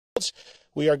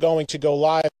We are going to go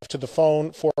live to the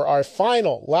phone for our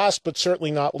final, last but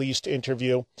certainly not least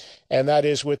interview, and that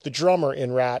is with the drummer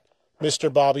in Ratt,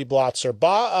 Mr. Bobby Blotzer.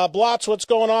 Blotz, what's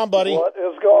going on, buddy? What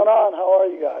is going on? How are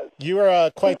you guys? You are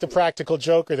quite the practical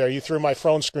joker there. You threw my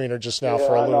phone screener just now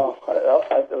for a loop. Know.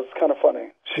 It was kind of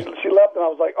funny. She left, and I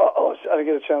was like, oh, I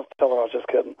didn't get a chance to tell her. I was just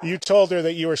kidding. You told her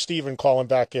that you were Stephen calling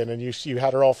back in, and you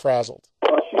had her all frazzled.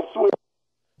 She's sweet.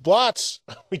 Blotz,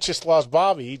 we just lost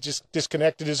Bobby. He just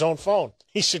disconnected his own phone.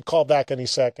 He should call back any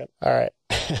second. All right.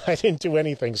 I didn't do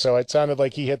anything, so it sounded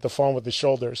like he hit the phone with his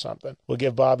shoulder or something. We'll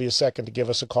give Bobby a second to give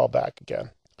us a call back again.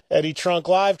 Eddie Trunk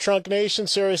Live, Trunk Nation,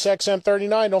 Sirius XM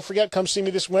 39. Don't forget, come see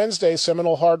me this Wednesday,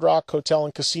 Seminole Hard Rock Hotel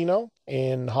and Casino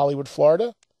in Hollywood,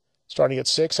 Florida, starting at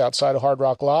 6 outside of Hard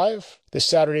Rock Live. This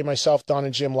Saturday, myself, Don,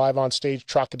 and Jim live on stage,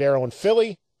 Trocadero in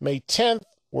Philly. May 10th,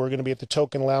 we're going to be at the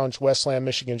Token Lounge, Westland,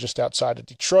 Michigan, just outside of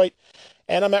Detroit.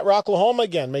 And I'm at Rocklahoma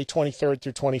again, May 23rd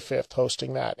through 25th,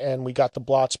 hosting that. And we got the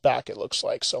Blots back, it looks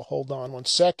like. So hold on one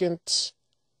second.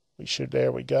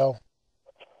 There we go.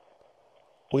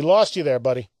 We lost you there,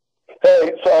 buddy.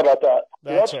 Hey, sorry about that.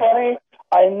 That's you know what's funny?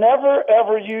 I never,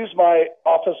 ever use my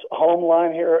office home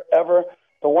line here, ever.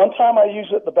 The one time I use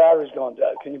it, the battery's going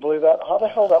dead. Can you believe that? How the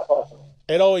hell is that possible?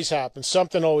 It always happens.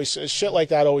 Shit like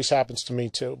that always happens to me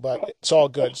too, but it's all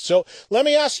good. So let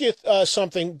me ask you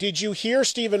something. Did you hear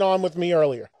Stephen on with me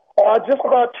earlier? Just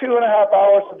about 2.5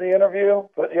 hours of the interview,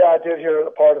 but yeah, I did hear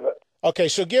a part of it. Okay,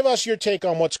 so give us your take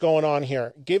on what's going on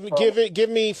here. Give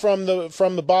me from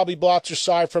the Bobby Blotzer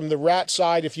side, from the Ratt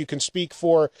side, if you can speak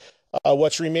for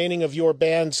what's remaining of your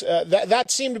bands.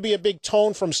 That seemed to be a big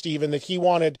tone from Stephen, that he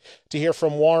wanted to hear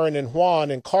from Warren and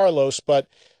Juan and Carlos, but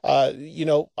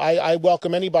I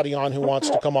welcome anybody on who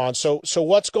wants to come on. So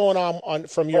what's going on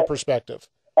from your perspective?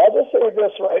 I'll just say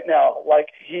this right now. Like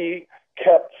he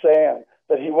kept saying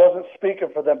that he wasn't speaking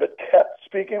for them, but kept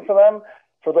speaking for them.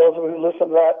 For those who listen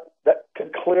to that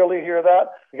could clearly hear that.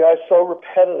 The guy's so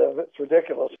repetitive, it's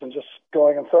ridiculous and just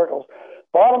going in circles.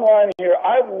 Bottom line here,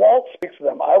 I won't speak for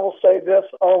them. I will say this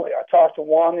only. I talked to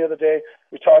Juan the other day.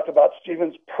 We talked about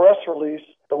Stephen's press release,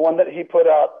 the one that he put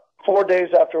out 4 days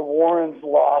after Warren's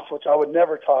loss, which I would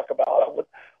never talk about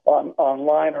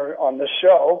online or on this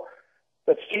show.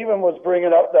 But Stephen was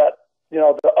bringing up that,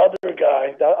 the other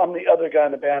guy, I'm the other guy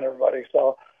in the band, everybody.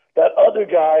 So that other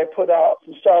guy put out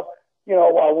some stuff,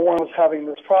 while Warren was having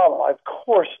this problem. I, of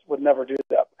course, would never do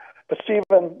that. But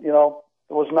Stephen,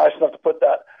 was nice enough to put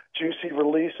that juicy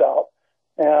release out.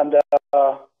 And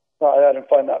I didn't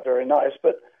find that very nice.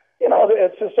 But,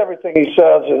 it's just everything he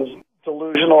says is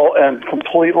delusional and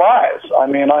complete lies. I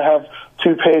mean, I have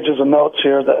 2 pages of notes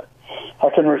here that I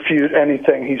can refute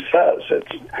anything he says.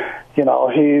 It's,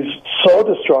 he's so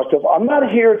destructive. I'm not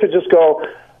here to just go,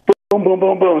 boom, boom,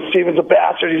 boom, boom, Stephen's a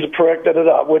bastard, he's a prick,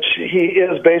 da-da-da, which he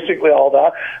is basically all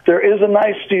that. There is a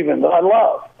nice Stephen that I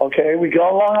love, okay? We go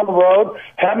along on the road,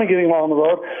 have been getting along on the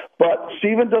road, but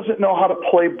Stephen doesn't know how to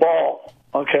play ball,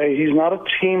 okay? He's not a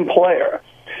team player.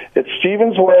 It's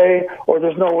Stephen's way or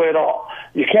there's no way at all.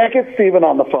 You can't get Stephen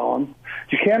on the phone.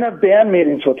 You can't have band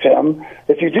meetings with him.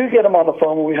 If you do get him on the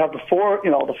phone, we have the four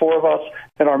of us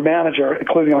and our manager,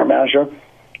 including our manager,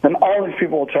 and all these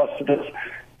people will attest to this.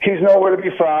 He's nowhere to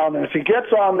be found, and if he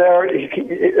gets on there,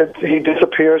 he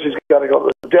disappears. He's got to go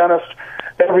to the dentist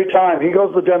every time. He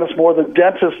goes to the dentist more than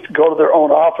dentists go to their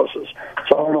own offices.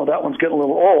 So I don't know, that one's getting a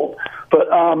little old. But,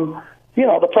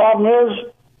 the problem is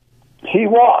he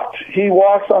walked. He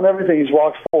walks on everything. He's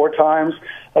walked 4 times.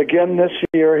 Again this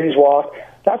year he's walked.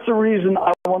 That's the reason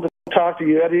I wanted to talk to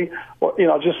you, Eddie,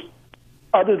 just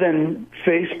other than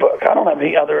Facebook. I don't have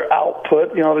any other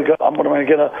output, to go. I'm going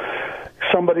to get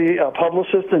a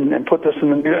publicist and put this in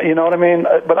the, you know what I mean?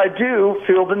 But I do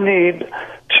feel the need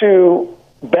to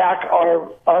back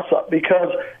us up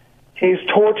because he's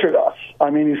tortured us. I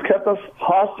mean, he's kept us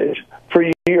hostage for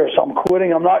years. I'm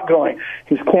quitting. I'm not going.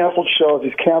 He's canceled shows.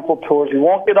 He's canceled tours. He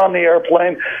won't get on the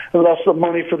airplane unless the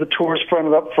money for the tour is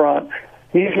fronted up front.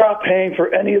 He's not paying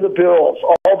for any of the bills,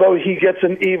 although he gets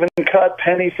an even cut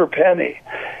penny for penny.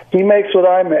 He makes what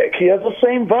I make. He has the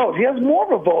same vote. He has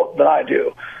more of a vote than I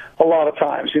do a lot of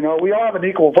times. We all have an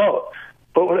equal vote.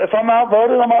 But if I'm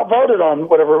outvoted, I'm outvoted on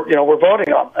whatever, we're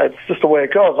voting on. It's just the way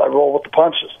it goes. I roll with the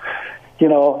punches. He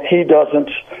doesn't.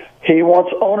 He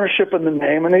wants ownership in the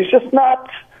name, and he's just not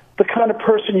the kind of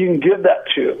person you can give that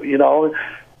to.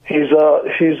 He's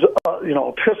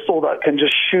a pistol that can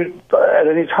just shoot at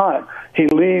any time. He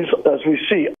leaves, as we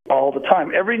see, all the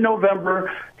time. Every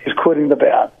November, he's quitting the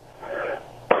band.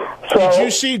 So, did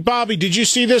you see, Bobby, did you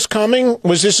see this coming?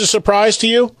 Was this a surprise to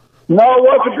you? No,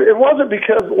 it wasn't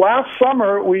because last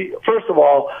summer, first of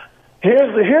all,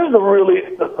 here's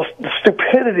the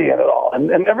stupidity in it all.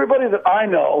 And everybody that I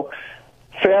know,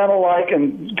 fan alike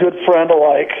and good friend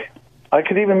alike, I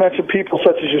could even mention people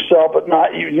such as yourself, but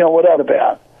not you, without a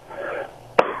band.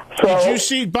 So, did you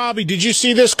see, Bobby, did you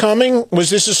see this coming? Was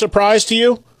this a surprise to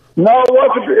you? No,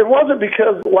 it wasn't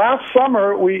because last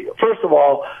summer first of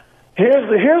all, here's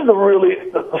the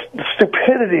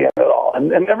stupidity in it all.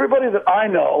 And everybody that I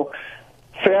know,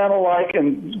 fan alike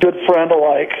and good friend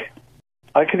alike,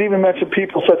 I could even mention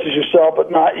people such as yourself, but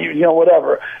not you,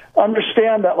 whatever.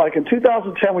 Understand that, like in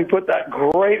 2010, we put that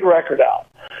great record out.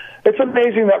 It's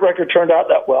amazing that record turned out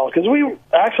that well because we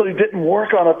actually didn't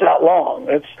work on it that long.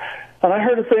 And I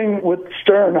heard a thing with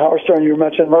Howard Stern, you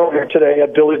mentioned earlier today,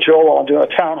 had Billy Joel on doing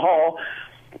a town hall,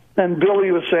 and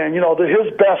Billy was saying,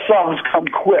 his best songs come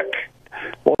quick.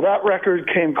 Well, that record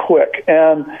came quick,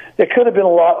 and it could have been a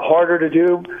lot harder to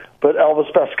do, but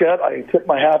Elvis Basquette, I tip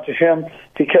my hat to him.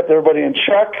 He kept everybody in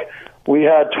check. We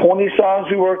had 20 songs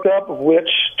we worked up, of which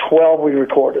 12 we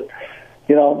recorded.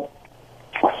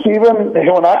 Stephen,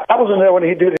 when I wasn't there when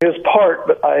he did his part,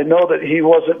 but I know that he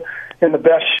wasn't in the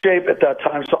best shape at that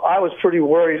time, so I was pretty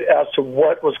worried as to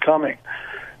what was coming.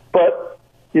 But,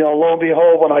 lo and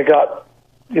behold, when I got,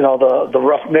 the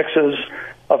rough mixes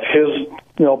of his,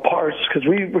 parts, because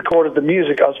we recorded the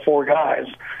music, us four guys,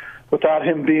 without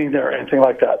him being there or anything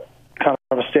like that, kind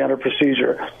of a standard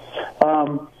procedure.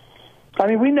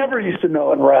 We never used to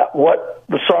know in Ratt what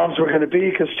the songs were going to be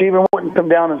because Stephen wouldn't come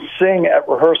down and sing at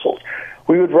rehearsals.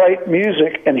 We would write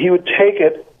music, and he would take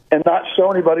it and not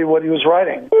show anybody what he was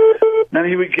writing. Then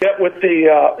he would get with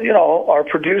our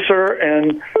producer,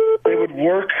 and they would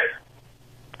work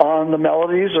on the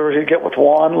melodies, or he'd get with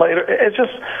Juan later. It's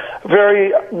just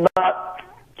very not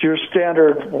your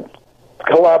standard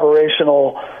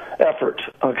collaborational effort,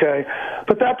 okay?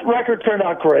 But that record turned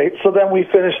out great, so then we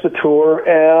finished the tour,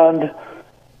 and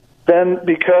then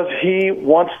because he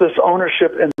wants this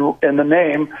ownership in the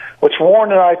name, which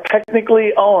Warren and I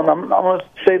technically own, I'm going to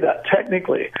say that,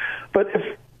 technically. But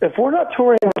if we're not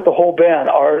touring with the whole band,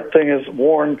 our thing is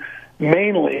Warren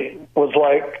mainly was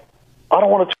like, I don't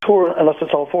want to tour unless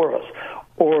it's all four of us,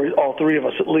 or all three of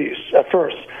us at least, at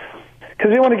first. Because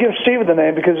he didn't want to give Steven the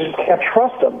name because he just can't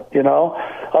trust him, He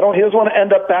doesn't want to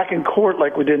end up back in court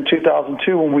like we did in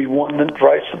 2002 when we won the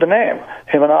rights to the name,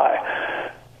 him and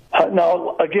I.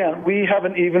 Now, again, we have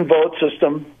an even vote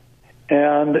system,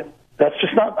 and that's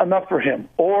just not enough for him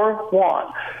or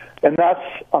Juan. And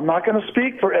I'm not going to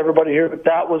speak for everybody here, but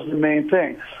that was the main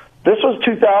thing. This was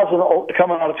 2000,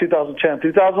 coming out of 2010.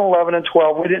 2011 and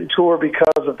 12, we didn't tour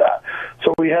because of that.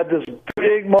 So we had this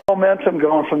big momentum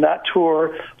going from that tour,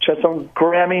 which had some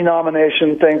Grammy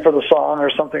nomination thing for the song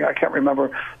or something, I can't remember,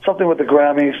 something with the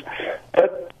Grammys.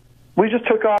 But we just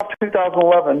took off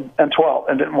 2011 and 12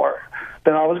 and didn't work.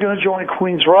 Then I was going to join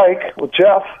Queensryche with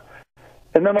Jeff,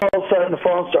 and then all of a sudden the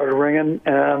phone started ringing,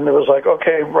 and it was like,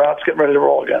 okay, Ratt's getting ready to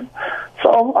roll again.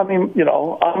 So, I'm in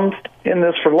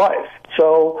this for life.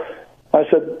 So I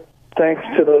said, thanks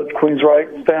to the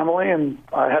Queensryche family, and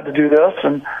I had to do this.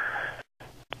 And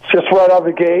just right out of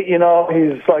the gate,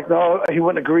 he's like, no, he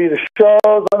wouldn't agree to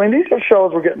shows. These are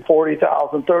shows we're getting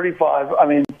 40,000,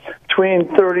 35,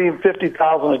 between 30 and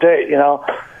 50,000 a day,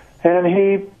 And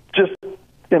he just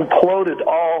imploded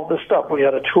all this stuff. We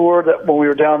had a tour that when we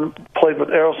were down, played with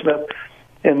Aerosmith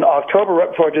in October, right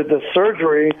before I did this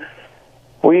surgery.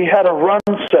 We had a run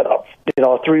set up, a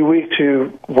 3-week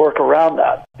to work around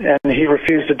that, and he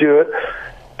refused to do it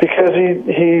because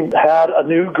he had a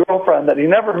new girlfriend that he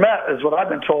never met, is what I've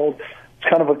been told. It's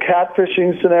kind of a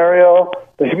catfishing scenario.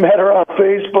 He met her on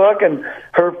Facebook, and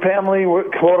her family,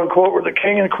 quote unquote, were the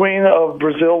king and queen of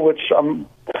Brazil, which I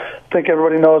think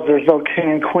everybody knows there's no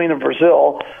king and queen of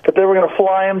Brazil. But they were going to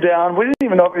fly him down. We didn't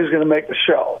even know if he was going to make the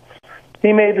show.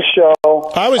 He made the show.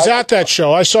 I was at that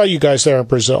show. I saw you guys there in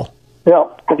Brazil. Yeah,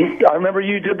 I remember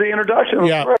you did the introduction. It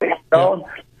was great.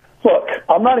 Look,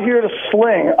 I'm not here to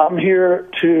sling. I'm here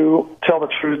to tell the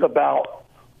truth about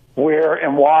where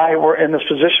and why we're in this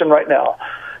position right now.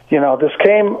 This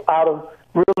came out of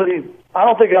really, I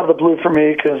don't think out of the blue for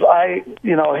me because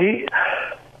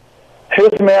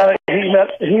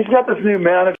he's got this new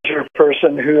manager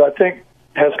person who I think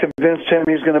has convinced him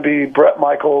he's going to be Bret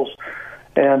Michaels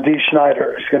and Dee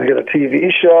Snider. He's going to get a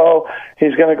TV show.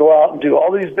 He's going to go out and do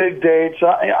all these big dates.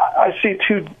 I see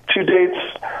two dates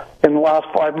in the last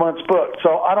 5 months booked,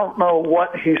 so I don't know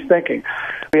what he's thinking.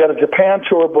 We had a Japan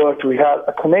tour booked. We had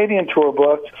a Canadian tour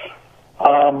booked.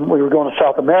 We were going to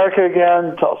South America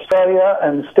again, to Australia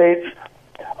and the States.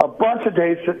 A bunch of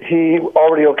dates that he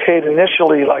already okayed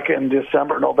initially, like in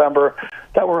December, November,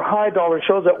 that were high-dollar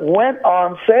shows that went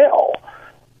on sale.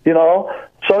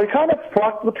 So he kind of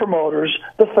fucked the promoters,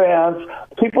 the fans,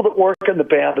 people that work in the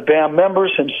band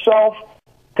members, himself,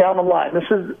 down the line. This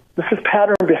is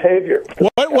pattern behavior.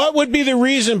 What would be the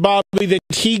reason, Bobby, that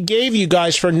he gave you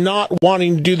guys for not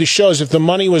wanting to do the shows if the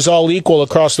money was all equal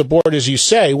across the board, as you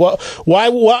say? Why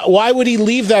would he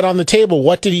leave that on the table?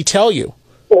 What did he tell you?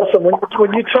 Listen,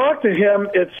 when you talk to him,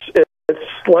 it's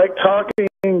like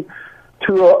talking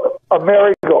to a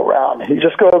merry-go-round. He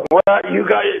just goes, well, you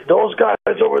guys, those guys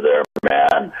over there,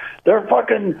 man, they're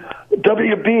fucking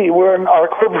WB, where our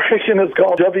corporation is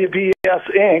called WBS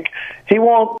Inc. He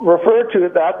won't refer to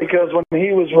that because when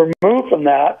he was removed from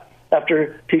that,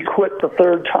 after he quit the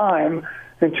third time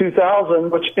in 2000,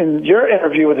 which in your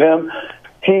interview with him,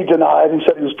 he denied and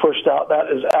said he was pushed out. That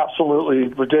is absolutely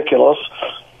ridiculous.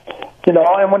 You know,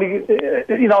 and when his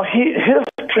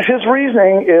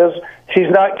reasoning is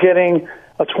he's not getting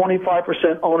a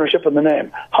 25% ownership of the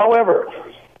name. However,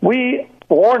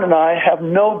 Warren and I, have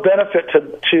no benefit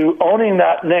to owning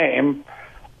that name,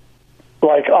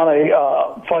 like on a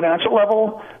financial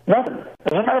level, nothing.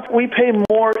 As a matter of fact, we pay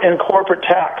more in corporate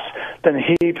tax than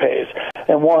he pays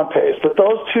and Juan pays. But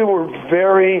those two were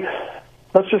very,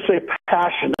 let's just say,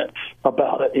 passionate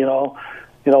about it, you know.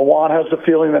 You know, Juan has the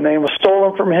feeling the name was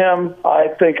stolen from him. I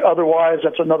think otherwise.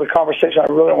 That's another conversation I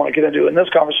really don't want to get into in this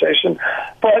conversation.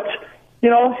 But,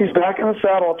 you know, he's back in the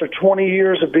saddle after 20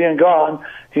 years of being gone.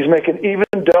 He's making even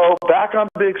dough, back on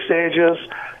big stages.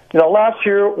 You know, last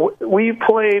year we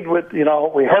played with, you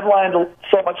know, we headlined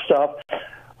so much stuff.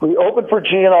 We opened for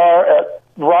GNR at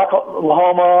Rock,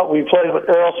 Oklahoma. We played with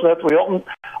Aerosmith.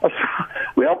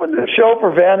 We opened the show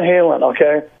for Van Halen,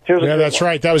 okay? Yeah, that's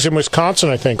right. That was in Wisconsin,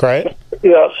 I think, right?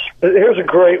 Yes. Here's a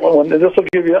great one. This will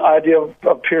give you an idea of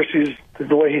Pearcy's,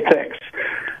 the way he thinks.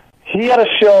 He had a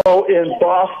show in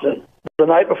Boston the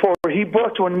night before he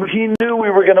booked when he knew we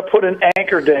were going to put an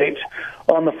anchor date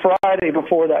on the Friday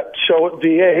before that show at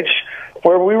VH,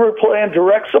 where we were playing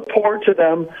direct support to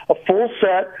them, a full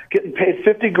set, getting paid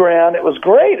 $50,000. It was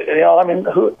great. You know, I mean,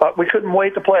 we couldn't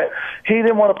wait to play it. He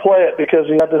didn't want to play it because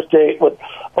he had this date with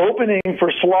opening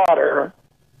for Slaughter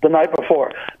the night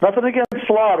before. Nothing against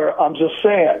Slaughter. I'm just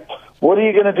saying, what are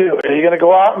you going to do? Are you going to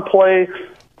go out and play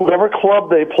whatever club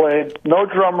they played? No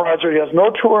drum riser. He has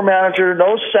no tour manager,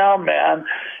 no sound man.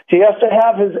 He has to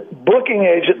have his booking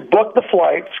agent book the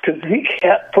flights because he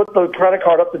can't put the credit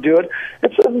card up to do it.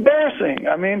 It's embarrassing.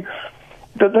 I mean,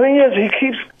 the thing is, he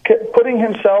keeps putting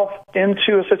himself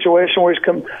into a situation where he's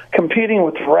competing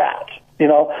with Ratt, you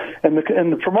know, and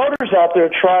the promoters out there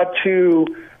tried to,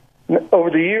 over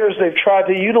the years, they've tried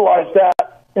to utilize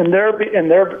that in their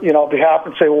you know, behalf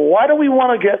and say, well, why do we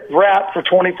want to get Ratt for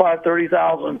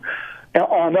 $25,000-$30,000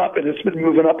 on up? And it's been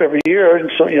moving up every year.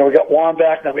 And so, you know, we got Juan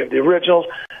back, now we have the originals.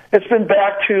 It's been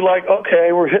back to like,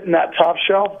 okay, we're hitting that top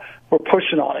shelf, we're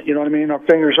pushing on it. You know what I mean? Our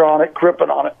fingers are on it, gripping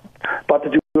on it, about to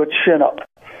do a chin up.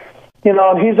 You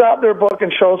know, and he's out there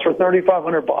booking shows for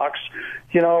 $3,500.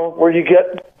 You know, where you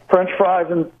get French fries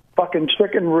and fucking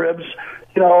chicken ribs.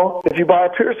 You know, if you buy a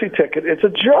Pearcy ticket, it's a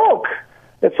joke.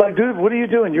 It's like, dude, what are you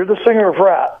doing? You're the singer of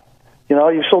Ratt. You know,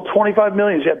 you sold 25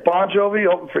 million. You had Bon Jovi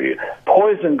open for you,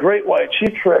 Poison, Great White,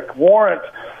 Cheap Trick, Warrant.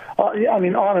 I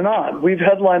mean, on and on. We've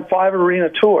headlined 5 arena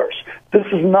tours. This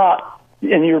is not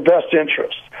in your best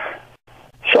interest.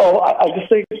 So I just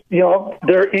think, you know,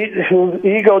 their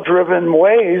ego-driven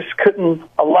ways couldn't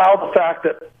allow the fact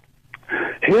that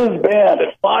his band,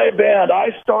 it's my band,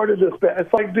 I started this band.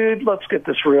 It's like, dude, let's get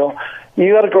this real.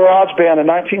 You had a garage band in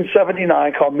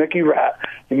 1979 called Mickey Ratt.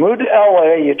 You moved to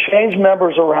L.A., you changed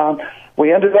members around.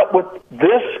 We ended up with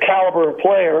this caliber of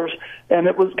players, and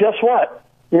it was, guess what?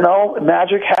 You know,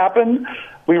 magic happened.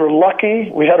 We were lucky.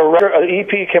 We had an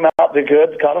EP came out, did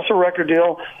good, got us a record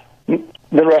deal.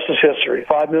 The rest is history.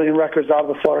 5 million records out of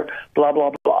the fart, blah,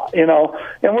 blah, blah. You know,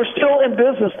 and we're still in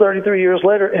business 33 years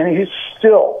later, and he's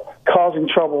still causing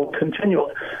trouble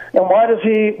continually. And why does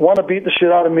he want to beat the shit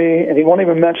out of me, and he won't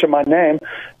even mention my name?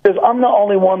 Because I'm the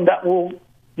only one that will,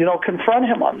 you know, confront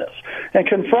him on this. And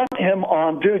confront him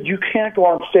on, dude, you can't go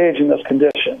on stage in this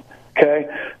condition, okay?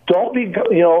 Don't be,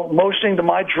 you know, motioning to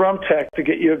my drum tech to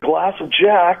get you a glass of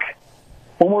Jack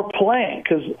when we're playing,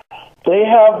 because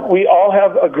we all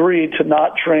have agreed to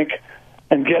not drink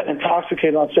and get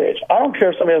intoxicated on stage. I don't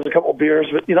care if somebody has a couple of beers,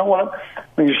 but you know what?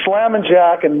 When you're slamming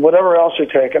Jack and whatever else you're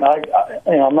taking,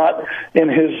 you know, I'm not in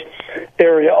his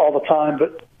area all the time,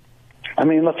 but I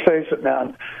mean, let's face it,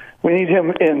 man. We need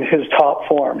him in his top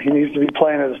form. He needs to be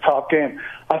playing at his top game.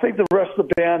 I think the rest of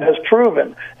the band has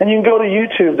proven, and you can go to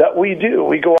YouTube, that we do.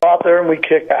 We go out there and we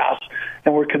kick ass,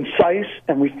 and we're concise,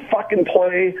 and we fucking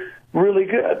play really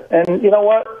good. And you know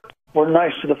what? we're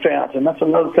nice to the fans. And that's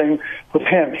another thing with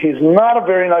him. He's not a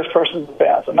very nice person to the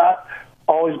fans, and that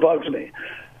always bugs me.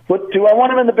 Do I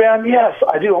want him in the band? Yes,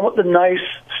 I do. I want the nice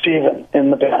Stephen in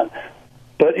the band.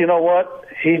 But you know what?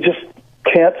 He just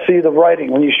can't see the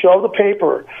writing. When you show the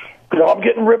paper, I'm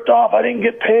getting ripped off. I didn't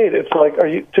get paid. It's like, are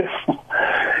you?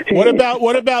 What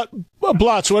about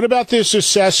Blotz? What about this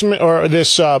assessment or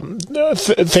this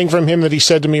thing from him that he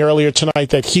said to me earlier tonight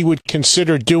that he would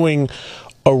consider doing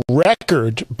a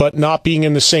record, but not being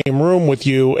in the same room with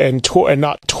you and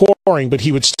not touring, but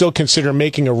he would still consider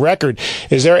making a record.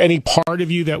 Is there any part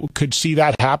of you that could see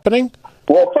that happening?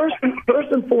 Well, first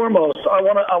and foremost, I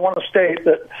want to state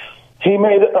that he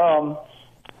made a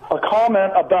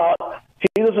comment about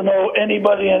he doesn't know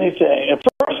anybody anything. And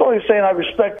first of all, he's saying, I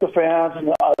respect the fans, and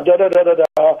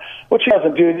which he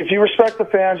doesn't do. If you respect the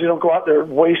fans, you don't go out there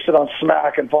wasted on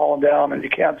smack and falling down, and you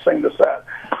can't sing the set.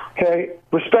 Okay?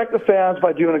 Respect the fans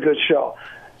by doing a good show.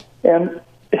 And,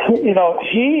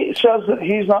 he says that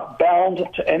he's not bound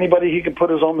to anybody. He can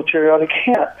put his own material out. He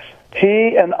can't.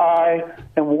 He and I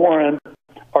and Warren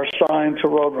are signed to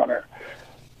Roadrunner.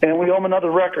 And we owe him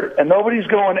another record. And nobody's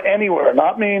going anywhere.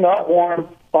 Not me, not Warren,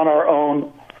 on our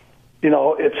own.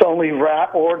 It's only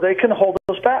Ratt, or they can hold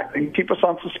us back. They can keep us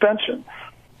on suspension,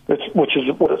 which is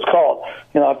what it's called.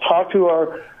 I've talked to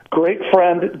our great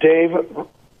friend, Dave,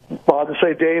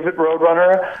 Dave at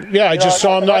Roadrunner. Yeah, I just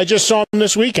saw him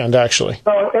this weekend, actually.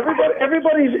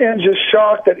 Everybody's in just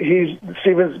shocked that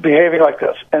Stephen's behaving like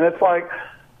this. And it's like,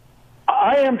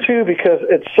 I am too, because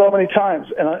it's so many times.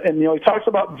 And he talks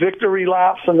about victory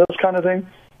laps and this kind of thing.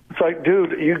 It's like,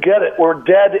 dude, you get it. We're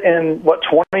dead in,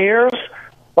 20 years?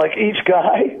 Like each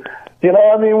guy?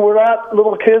 We're not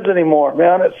little kids anymore,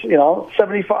 man. It's,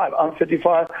 75. I'm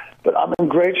 55, but I'm in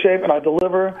great shape and I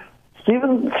deliver.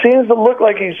 Stephen seems to look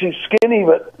like he's skinny,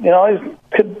 but,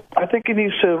 I think he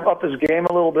needs to up his game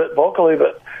a little bit vocally,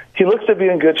 but he looks to be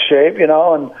in good shape, but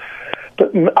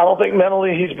I don't think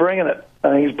mentally he's bringing it.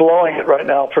 He's blowing it right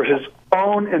now for his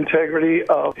own integrity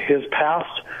of his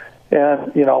past.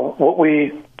 And, what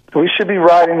we should be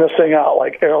riding this thing out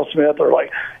like Aerosmith, or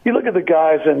like, you look at the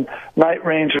guys in Night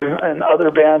Ranger and other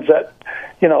bands that,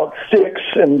 Styx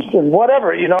and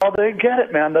whatever, they get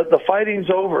it, man. The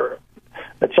fighting's over.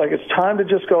 It's like, it's time to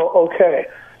just go, okay,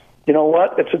 you know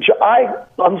what?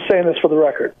 I'm saying this for the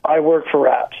record. I work for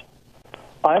Ratt.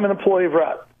 I'm an employee of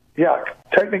Ratt. Yeah,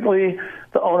 technically,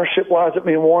 the ownership lies at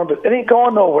me and Warren, but it ain't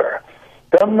going nowhere.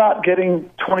 Them not getting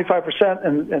 25%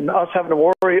 and us having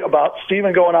to worry about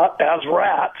Stephen going out as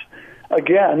Ratt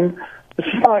again,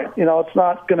 it's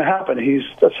not going to happen.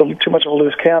 That's too much of a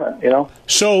loose cannon,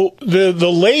 So the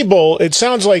label, it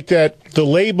sounds like that the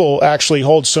label actually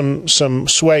holds some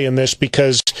sway in this,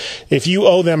 because if you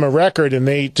owe them a record and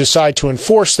they decide to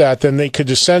enforce that, then they could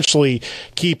essentially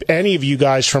keep any of you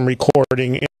guys from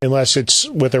recording unless it's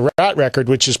with a Ratt record,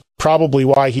 which is probably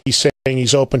why he's saying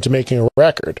he's open to making a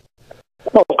record.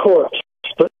 Well, of course.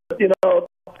 But,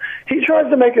 he tries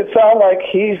to make it sound like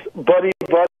he's buddy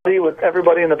with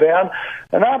everybody in the band,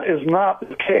 and that is not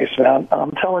the case, man.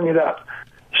 I'm telling you that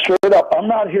straight up. I'm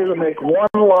not here to make one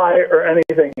lie or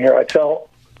anything here. I tell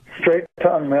straight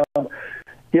tongue, man.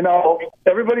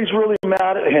 Everybody's really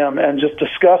mad at him and just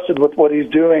disgusted with what he's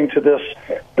doing to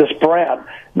this brand,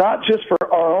 not just for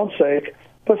our own sake,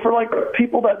 but for like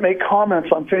people that make comments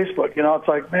on Facebook. It's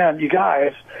like, man, you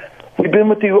guys, we've been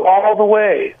with you all the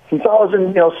way since I was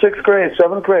in, 6th grade,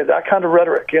 7th grade, that kind of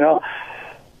rhetoric,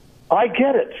 I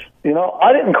get it.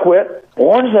 I didn't quit.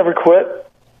 Warren's never quit.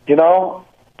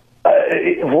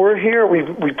 We're here. We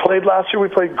played last year. We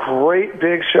played great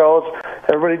big shows.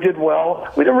 Everybody did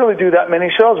well. We didn't really do that many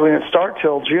shows. We didn't start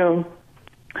till June.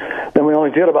 Then we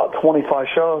only did about 25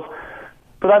 shows.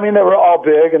 But, they were all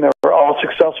big and they were all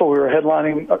successful. We were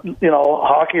headlining,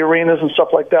 hockey arenas and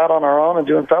stuff like that on our own and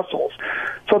doing festivals.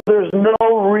 So there's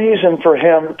no reason for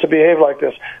him to behave like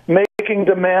this, making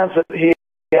demands that he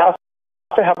has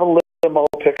to have a limo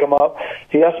pick him up.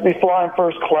 He has to be flying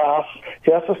first class.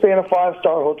 He has to stay in a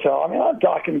 5-star hotel. I have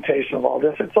documentation of all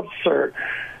this. It's absurd.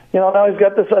 Now he's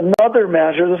got another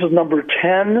manager. This is number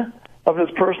 10 of his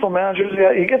personal managers.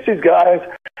 Yeah, he gets these guys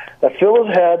that fill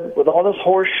his head with all this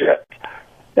horse shit,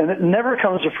 and it never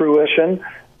comes to fruition.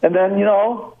 And then,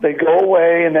 they go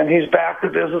away, and then he's back to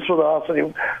business with us, and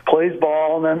he plays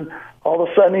ball, and then all of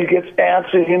a sudden he gets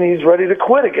antsy, and he's ready to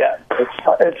quit again.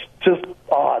 It's just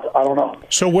odd. I don't know.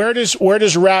 So where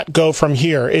does Ratt go from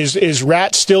here? Is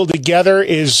Ratt still together? Are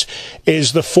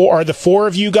the four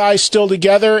of you guys still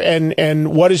together?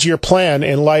 And what is your plan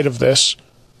in light of this?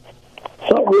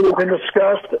 It's not really been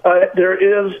discussed.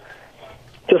 There is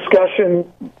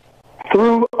discussion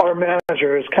through our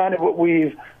manager is kind of what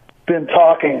we've been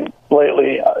talking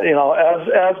lately.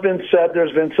 As been said,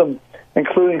 there's been some,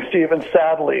 including Stephen,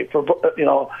 sadly, for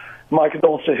my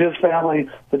condolences to his family,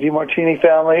 the DeMartini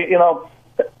family.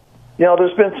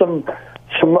 There's been some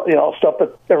stuff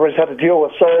that everybody's had to deal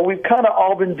with. So we've kind of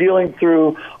all been dealing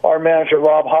through our manager,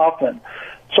 Rob Hoffman.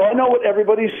 So I know what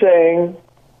everybody's saying,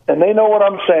 and they know what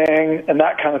I'm saying, and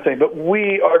that kind of thing. But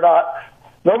we are not.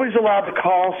 Nobody's allowed to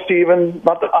call Stephen.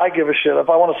 Not that I give a shit. If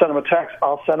I want to send him a text,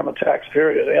 I'll send him a text.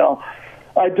 Period.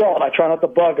 I don't. I try not to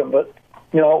bug him. But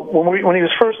when he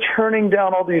was first turning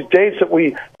down all these dates that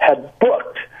we had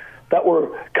booked that were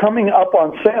coming up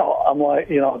on sale, I'm like,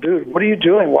 dude, what are you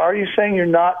doing? Why are you saying you're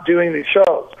not doing these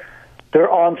shows?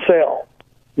 They're on sale.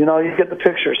 You get the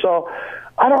picture. So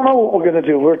I don't know what we're going to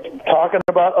do. We're talking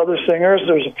about other singers.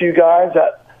 There's a few guys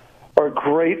that are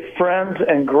great friends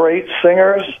and great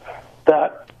singers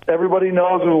that everybody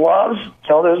knows and loves.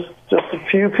 There's just a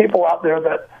few people out there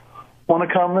that want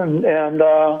to come and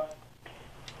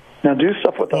do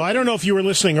stuff with us. Well, I don't know if you were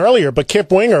listening earlier, but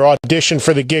Kip Winger auditioned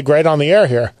for the gig right on the air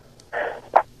here.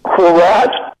 For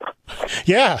Ratt?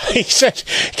 Yeah, he said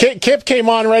Kip came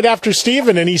on right after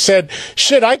Stephen, and he said,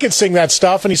 "Shit, I could sing that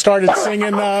stuff," and he started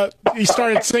singing. He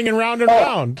started singing Round and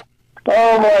Round.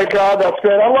 Oh my God, that's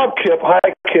great! I love Kip. Hi,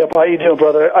 Kip. How you doing,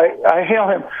 brother? I hail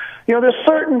him. There's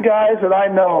certain guys that I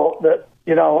know that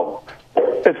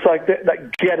it's like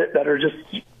that get it, that are just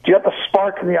get the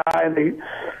spark in the eye, and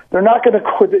they're not going to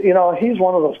quit. He's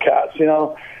one of those cats.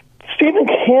 Stephen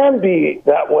can be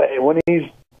that way when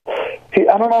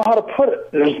I don't know how to put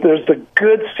it. There's the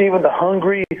good Stephen, the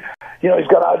hungry. He's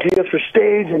got ideas for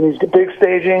stage, and he's got big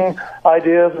staging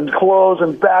ideas and clothes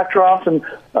and backdrops. And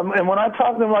when I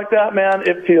talk to him like that, man,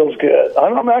 it feels good.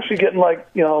 I'm actually getting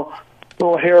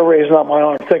little hair raising on my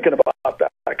arm thinking about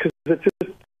that, because it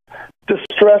just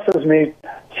distresses me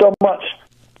so much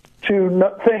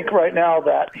to think right now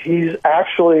that he's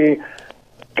actually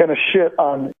going to shit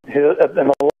on in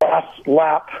the last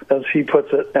lap, as he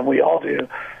puts it, and we all do.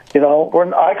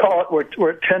 I call it,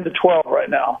 we're at 10 to 12 right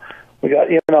now. We got,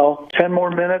 10 more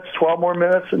minutes, 12 more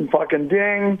minutes, and fucking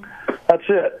ding, that's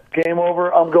it. Game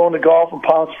over. I'm going to golf in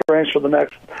Palm Springs for the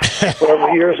next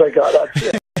whatever years I got. That's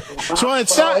it. So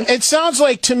it sounds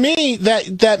like to me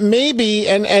that maybe,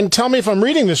 and tell me if I'm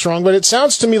reading this wrong, but it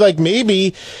sounds to me like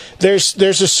maybe there's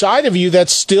a side of you that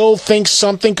still thinks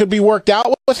something could be worked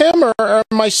out with him, or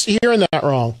am I hearing that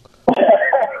wrong?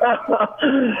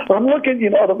 I'm looking,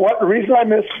 the reason I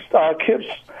missed Kip's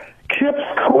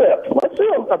quip. Let's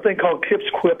do a thing called Kip's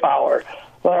Quip Hour.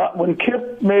 When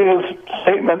Kip made his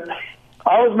statement,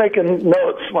 I was making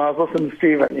notes when I was listening to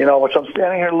Stephen, which I'm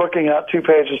standing here looking at 2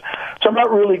 pages. So I'm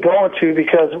not really going to,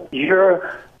 because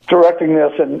you're directing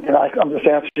this, and I'm just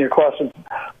answering your questions.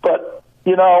 But,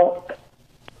 I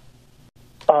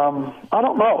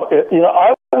don't know.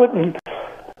 I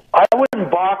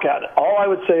wouldn't balk at it. All I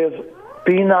would say is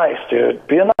be nice, dude.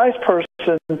 Be a nice person.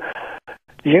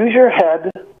 Use your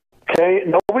head, okay?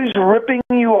 Nobody's ripping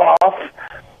you off.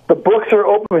 The books are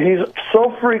open. He's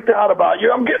so freaked out about,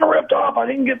 I'm getting ripped off. I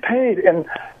didn't get paid. And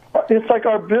it's like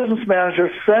our business manager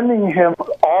sending him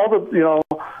all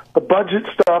the budget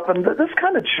stuff and this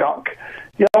kind of junk.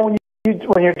 When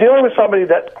you're dealing with somebody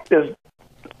that is,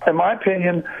 in my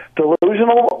opinion,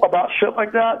 delusional about shit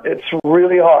like that, it's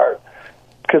really hard,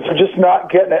 because they're just not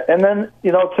getting it. And then,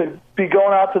 to be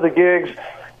going out to the gigs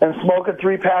and smoking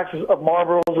 3 packs of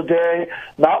Marlboros a day,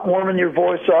 not warming your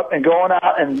voice up, and going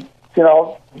out and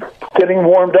getting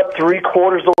warmed up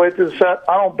 3/4 the way through the set,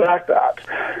 I don't back that.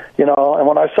 And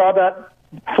when I saw that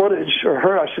footage, or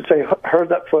heard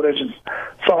that footage and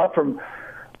saw it from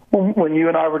when you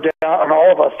and I were down, and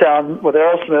all of us down with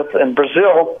Aerosmith in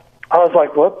Brazil, I was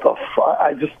like, what the fuck?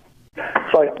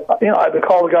 It's like, I had to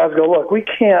call the guys and go, look, we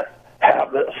can't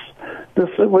have this. This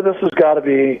has got to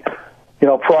be,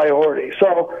 priority.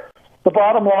 So the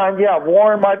bottom line,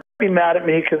 Warren might be mad at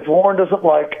me, because Warren doesn't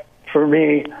like for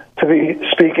me to be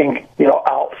speaking,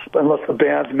 out unless the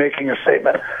band's making a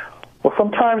statement. Well,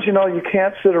 sometimes, you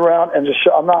can't sit around and just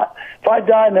if I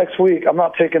die next week, I'm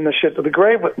not taking this shit to the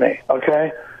grave with me,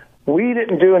 okay? We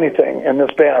didn't do anything in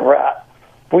this band, Ratt.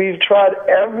 We've tried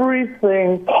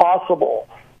everything possible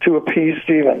to appease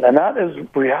Stephen, and that is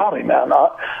reality, man.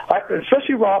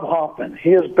 Especially Rob Hoffman.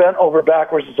 He has bent over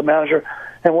backwards as a manager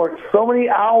and worked so many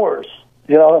hours.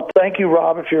 Thank you,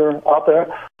 Rob, if you're out there.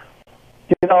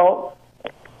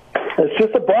 It's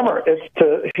just a bummer. It's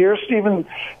to hear Stephen,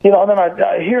 and then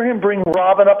I hear him bring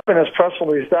Robin up in his press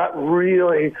release. That's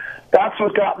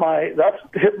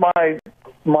hit my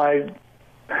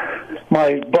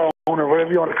bone, or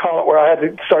whatever you want to call it, where I had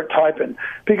to start typing.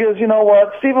 Because you know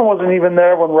what? Stephen wasn't even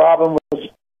there when Robin was,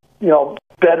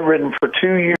 bedridden for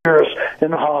 2 years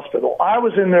in the hospital. I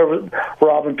was in there with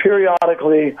Robin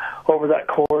periodically over that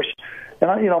course. And,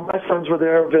 my sons were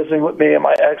there visiting with me and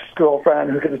my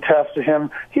ex-girlfriend who could attest to him.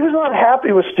 He was not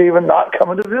happy with Stephen not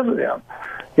coming to visit him.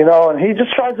 And he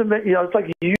just tries to make, it's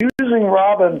like using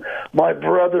Robin, my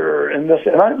brother, in this.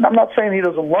 And I'm not saying he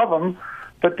doesn't love him,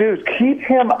 but, dude, keep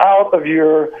him out of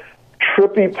your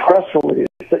trippy press release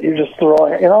that you're just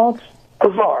throwing. It's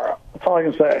bizarre. That's all I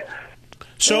can say.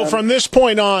 So from this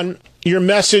point on, your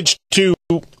message to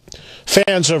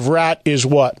fans of Ratt is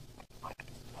what?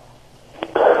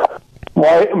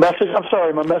 My message. I'm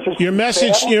sorry. My message. Your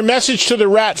message to the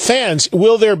Ratt fans.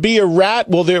 Will there be a Ratt?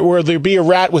 Will there be a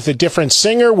Ratt with a different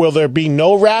singer? Will there be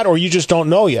no Ratt, or you just don't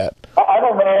know yet? I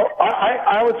don't know.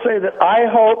 I would say that I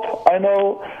hope. I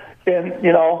know. And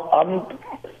I'm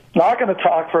not going to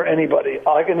talk for anybody.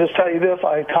 I can just tell you this.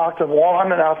 I talked to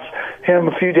Juan and asked him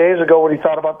a few days ago what he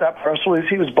thought about that press release.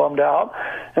 He was bummed out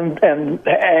and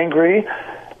angry.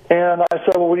 And I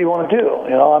said, well, what do you want to do?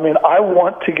 I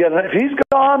want to get if he's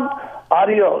gone,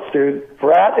 adios, dude.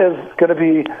 Ratt is going to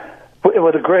be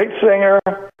with a great singer.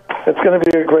 It's going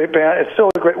to be a great band. It's still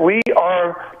a great. We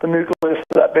are the nucleus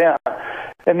of that band.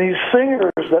 And these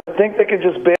singers that think they can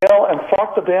just bail and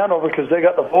fuck the band over because they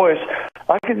got the voice,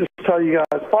 I can just tell you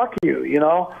guys, fuck you.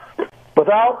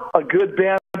 Without a good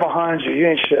band behind you, you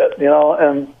ain't shit.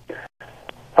 And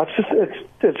that's just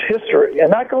it's history,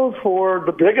 and that goes for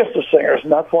the biggest of singers,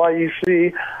 and that's why you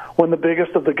see when the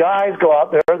biggest of the guys go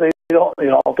out there, they don't,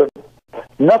 they're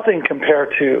nothing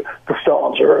compared to the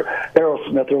Stones or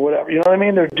Aerosmith or whatever. You know what I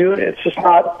mean? They're doing it's just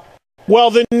not.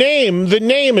 Well, the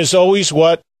name is always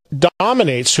what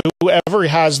dominates. Whoever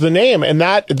has the name, and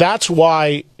that's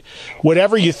why.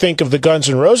 Whatever you think of the Guns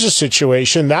N' Roses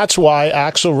situation, that's why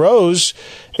Axl Rose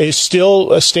is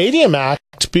still a stadium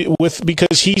act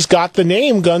because he's got the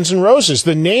name Guns N' Roses.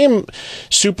 The name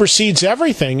supersedes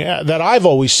everything that I've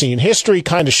always seen. History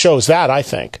kind of shows that, I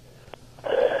think.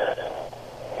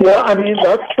 Yeah,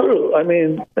 that's true.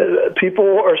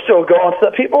 People are still going to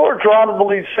that. People are drawn to the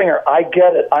lead singer. I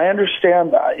get it. I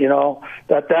understand that,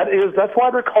 that's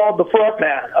why they're called the front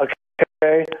man, okay?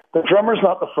 The drummer's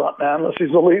not the front man unless he's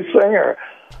the lead singer.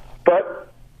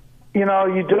 But, you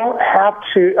don't have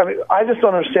to. I just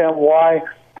don't understand why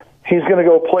he's going to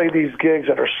go play these gigs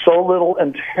that are so little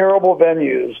in terrible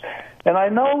venues. And I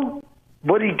know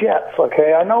what he gets,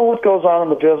 okay? I know what goes on in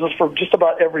the business for just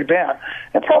about every band.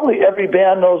 And probably every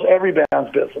band knows every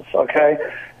band's business, okay?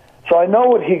 So I know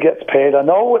what he gets paid. I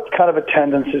know what kind of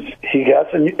attendances he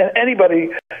gets. And anybody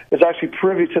is actually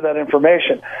privy to that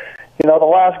information. The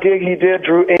last gig he did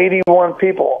drew 81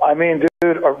 people.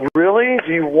 Dude, really?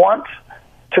 Do you want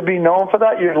to be known for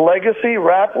that? Your legacy,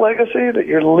 Ratt legacy, that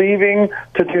you're leaving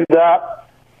to do that?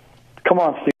 Come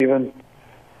on, Stephen.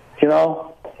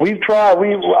 We've tried.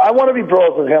 I want to be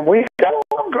bros with him. I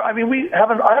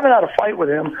haven't had a fight with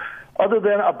him other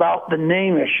than about the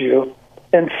name issue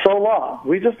in so long.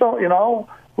 We just don't,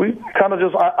 we kind of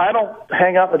just, I don't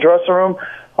hang out in the dressing room.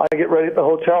 I get ready at the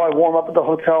hotel. I warm up at the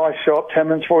hotel. I show up 10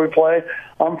 minutes before we play.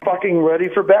 I'm fucking ready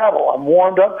for battle. I'm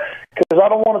warmed up because I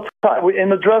don't want to, in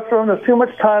the dressing room, there's too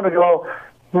much time to go,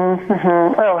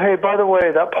 oh, hey, by the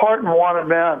way, that part in Wanted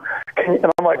Man.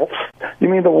 And I'm like, you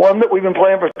mean the one that we've been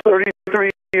playing for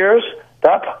 33 years?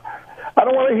 I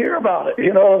don't want to hear about it.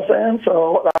 You know what I'm saying?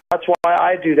 So that's why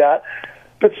I do that.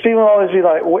 But Stephen will always be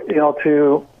like,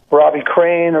 to Robbie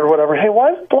Crane or whatever, hey,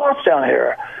 why is Blotz down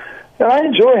here? And I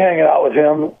enjoy hanging out with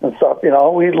him and stuff. We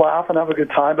laugh and have a good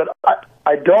time. But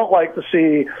I don't like to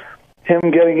see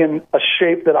him getting in a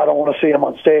shape that I don't want to see him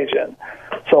on stage in.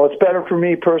 So it's better for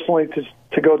me personally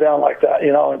to go down like that,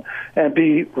 and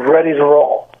be ready to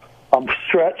roll. I'm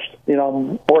stretched,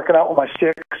 I'm working out with my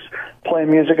sticks,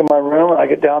 playing music in my room, and I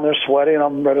get down there sweaty and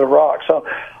I'm ready to rock. So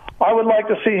I would like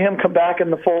to see him come back in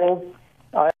the fold.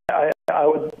 I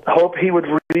would hope he would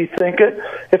rethink it.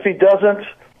 If he doesn't,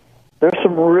 there's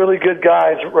some really good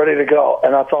guys ready to go,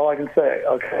 and that's all I can say.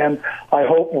 Okay, and I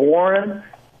hope Warren,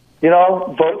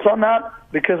 votes on that,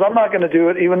 because I'm not going to do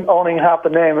it, even owning half the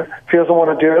name. If he doesn't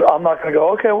want to do it, I'm not going to go,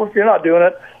 okay, well, if you're not doing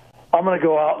it, I'm going to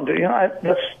go out and do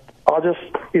I'll just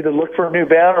either look for a new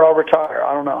band or I'll retire.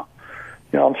 I don't know.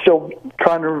 I'm still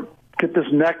trying to get this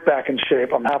neck back in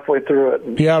shape. I'm halfway through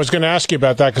it. Yeah, I was going to ask you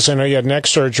about that because I know you had neck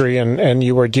surgery and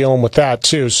you were dealing with that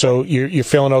too. So you're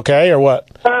feeling okay or what?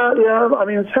 Yeah,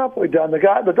 it's halfway done.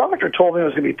 The doctor told me it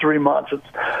was going to be 3 months. It's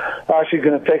actually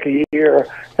going to take a year.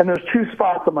 And there's 2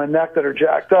 spots on my neck that are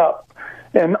jacked up.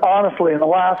 And honestly, in the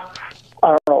last,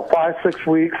 5-6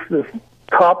 weeks, this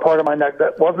top part of my neck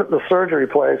that wasn't the surgery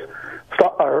place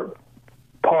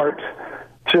part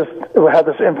just had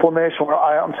this inflammation where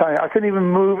I'm telling you, I couldn't even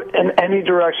move in any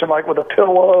direction, like with a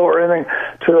pillow or anything,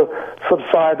 to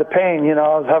subside the pain. You know,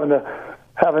 I was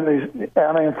having these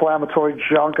anti-inflammatory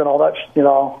junk and all that, you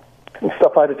know,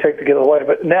 stuff I had to take to get it away.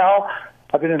 But now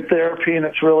I've been in therapy, and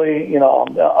it's really, you know,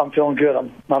 I'm feeling good.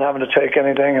 I'm not having to take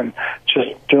anything and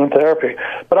just doing therapy.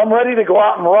 But I'm ready to go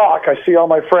out and rock. I see all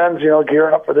my friends, you know,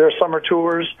 gearing up for their summer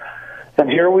tours, and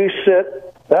here we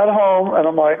sit at home, and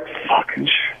I'm like, fucking,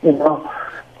 you know,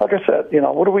 like I said, you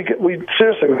know, what do we get?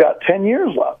 Seriously, we've got 10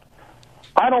 years left.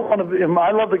 I don't want to be,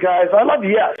 I love the guys. I love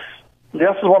Yes.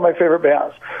 Yes is one of my favorite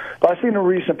bands. But I've seen a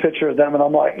recent picture of them, and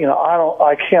I'm like, you know,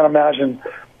 I can't imagine,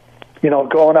 you know,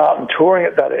 going out and touring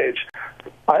at that age.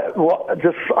 I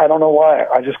don't know why.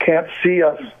 I just can't see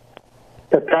us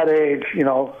at that age, you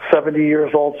know, 70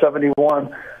 years old,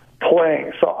 71,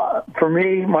 playing. So for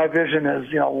me, my vision is,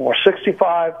 you know, when we're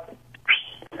 65,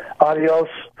 adios,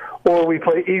 or we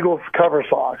play Eagles cover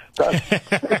songs.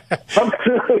 I'm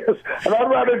serious. And I'd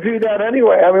rather do that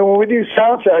anyway. I mean, when we do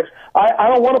sound checks, I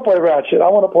don't want to play Ratchet. I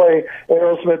want to play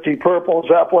Aerosmith, Deep Purple,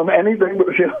 Zeppelin, anything.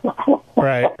 But, you know.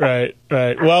 Right.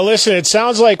 Well, listen, it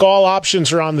sounds like all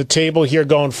options are on the table here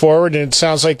going forward, and it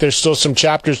sounds like there's still some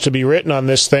chapters to be written on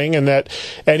this thing, and that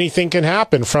anything can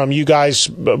happen, from you guys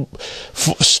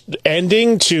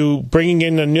ending to bringing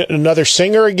in another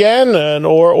singer again, and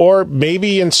or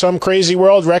maybe in some crazy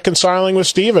world reconciling with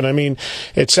Stephen. I mean,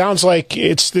 it sounds like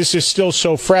this is still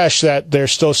so fresh that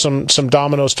there's still some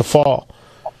dominoes to fall.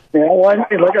 You know, like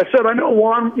I said, I know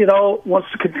Juan, you know, wants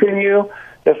to continue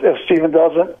if Stephen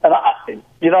doesn't. And,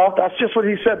 you know, that's just what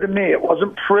he said to me. It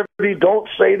wasn't privy. Don't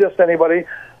say this to anybody.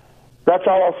 That's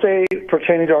all I'll say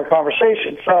pertaining to our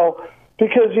conversation. So,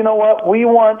 because, you know what, we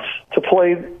want to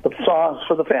play the songs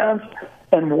for the fans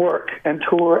and work and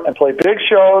tour and play big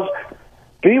shows,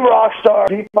 be rock star,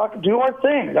 do our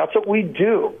thing. That's what we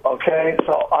do, okay?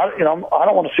 So, I don't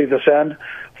want to see this end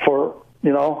for...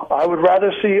 You know, I would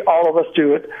rather see all of us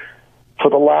do it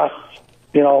for the last,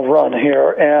 you know, run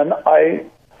here. And I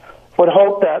would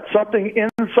hope that something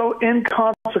so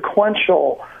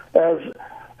inconsequential as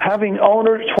having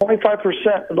owners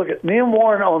 25%. Look at me and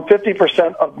Warren own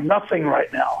 50% of nothing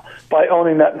right now by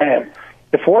owning that name.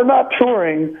 If we're not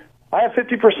touring, I have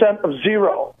 50% of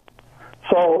zero.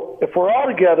 So if we're all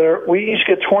together, we each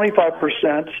get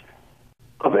 25%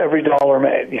 of every dollar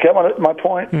made. You get my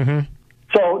point? Mm-hmm.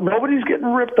 So nobody's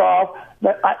getting ripped off.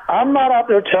 I'm not out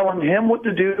there telling him what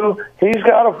to do. He's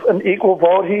got an equal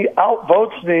vote. He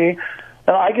outvotes me,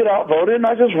 and I get outvoted, and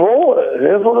I just roll with it.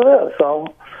 It is what it is.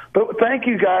 So, but thank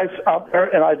you guys out there,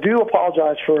 and I do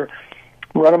apologize for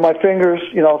running my fingers,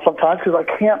 you know, sometimes because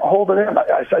I can't hold it in.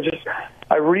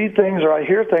 I read things or I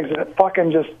hear things, and it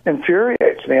fucking just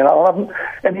infuriates me, and I don't have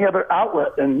any other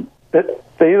outlet, and it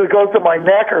either goes to my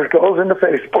neck or it goes into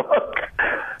Facebook.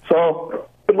 So.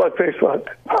 Good luck, Facebook.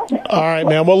 All right,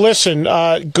 man. Well, listen,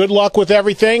 good luck with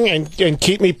everything, and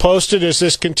keep me posted as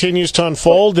this continues to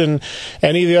unfold. And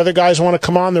any of the other guys want to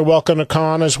come on, they're welcome to come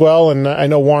on as well. And I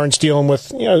know Warren's dealing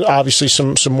with, you know, obviously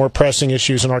some more pressing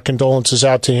issues, and our condolences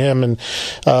out to him. And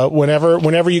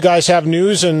whenever you guys have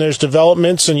news and there's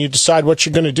developments and you decide what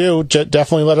you're going to do,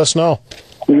 definitely let us know.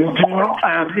 And,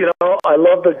 you know, I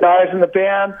love the guys in the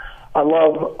band. I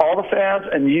love all the fans,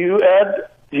 and you, Ed.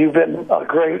 You've been a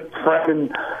great friend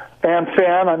and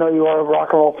fan. I know you are a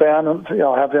rock and roll fan, and you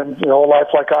know, have been your whole life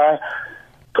like I.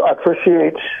 I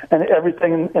appreciate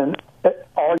everything and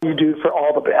all you do for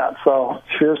all the bands. So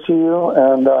cheers to you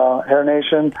and Hair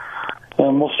Nation,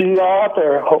 and we'll see you all out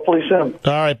there hopefully soon.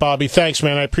 All right, Bobby. Thanks,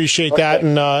 man. I appreciate that,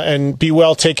 and be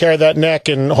well. Take care of that neck,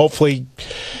 and hopefully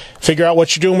figure out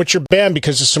what you're doing with your band,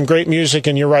 because it's some great music,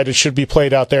 and you're right, it should be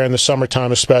played out there in the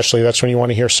summertime especially. That's when you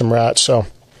want to hear some Ratt. So.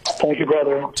 Thank you,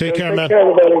 brother. Take care, man.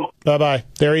 Bye-bye.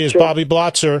 There he is, sure. Bobby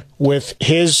Blotzer, with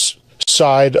his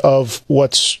side of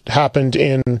what's happened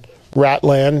in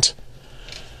Ratland.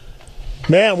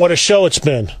 Man, what a show it's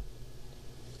been.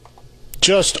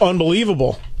 Just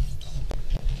unbelievable.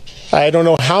 I don't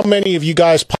know how many of you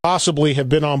guys possibly have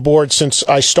been on board since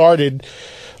I started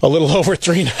a little over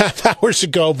 3.5 hours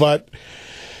ago, but,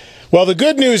 well, the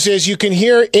good news is you can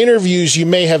hear interviews you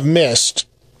may have missed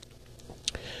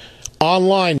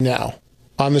online now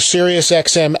on the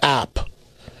SiriusXM app.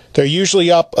 They're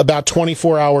usually up about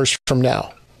 24 hours from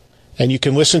now, and you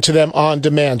can listen to them on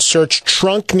demand. Search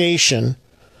Trunk Nation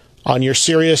on your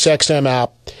SiriusXM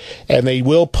app, and they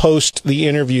will post the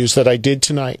interviews that I did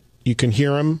tonight. You can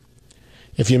hear them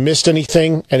if you missed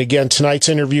anything. And again, tonight's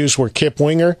interviews were Kip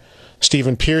Winger,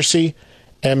 Stephen Pearcy,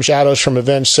 M. Shadows from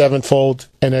Avenged Sevenfold,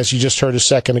 and as you just heard a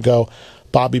second ago,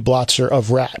 Bobby Blotzer of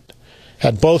Ratt.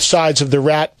 Had both sides of the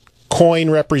Ratt coin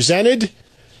represented,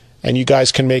 and you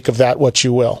guys can make of that what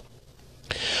you will.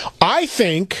 I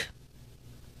think,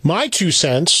 my 2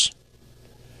 cents,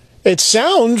 it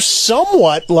sounds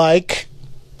somewhat like,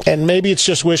 and maybe it's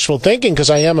just wishful thinking because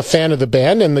I am a fan of the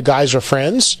band and the guys are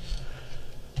friends,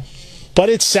 but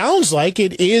it sounds like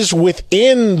it is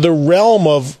within the realm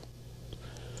of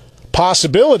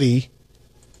possibility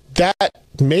that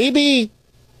maybe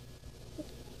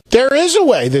there is a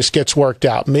way this gets worked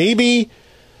out. Maybe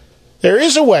there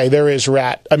is a way there is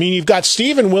Ratt. I mean, you've got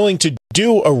Stephen willing to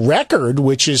do a record,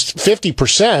 which is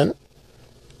 50%,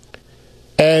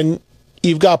 and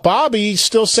you've got Bobby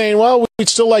still saying, well, we'd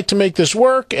still like to make this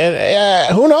work,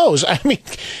 and who knows? I mean,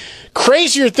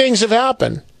 crazier things have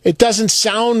happened. It doesn't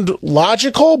sound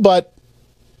logical, but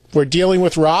we're dealing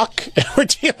with rock, and we're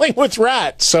dealing with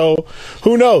Ratt, so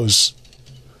who knows?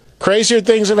 Crazier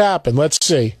things have happened. Let's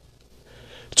see.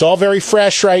 It's all very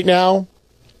fresh right now.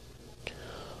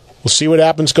 We'll see what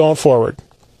happens going forward.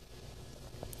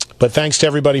 But thanks to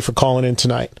everybody for calling in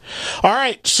tonight. All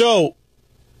right, so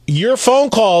your phone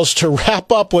calls to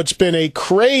wrap up what's been a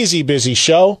crazy busy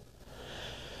show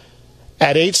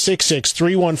at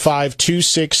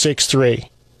 866-315-2663.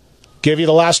 Give you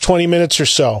the last 20 minutes or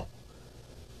so.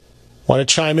 Want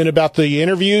to chime in about the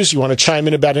interviews? You want to chime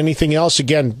in about anything else?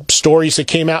 Again, stories that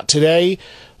came out today.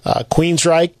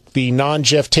 Queensryche, the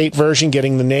non-Jeff Tate version,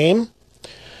 getting the name.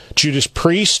 Judas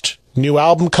Priest, new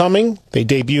album coming. They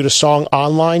debuted a song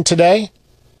online today.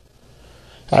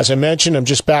 As I mentioned, I'm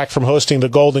just back from hosting the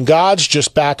Golden Gods,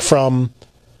 just back from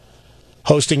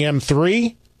hosting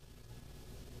M3.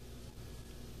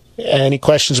 Any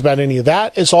questions about any of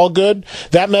that? It's all good.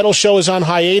 That metal show is on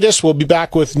hiatus. We'll be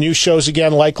back with new shows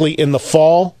again, likely in the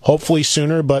fall. Hopefully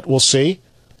sooner, but we'll see.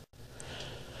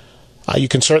 You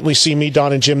can certainly see me,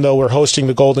 Don, and Jim, though. We're hosting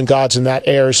the Golden Gods, and that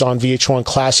airs on VH1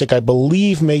 Classic, I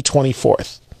believe, May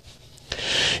 24th.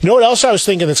 You know what else I was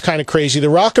thinking that's kind of crazy? The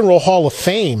Rock and Roll Hall of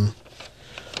Fame.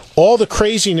 All the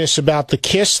craziness about the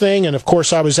Kiss thing, and of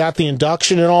course I was at the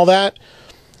induction and all that.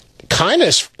 Kind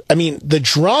of, I mean, the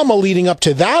drama leading up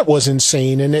to that was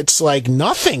insane, and it's like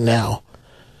nothing now.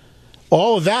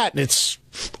 All of that, it's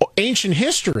ancient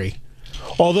history.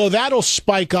 Although that'll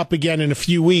spike up again in a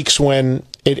few weeks when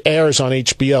it airs on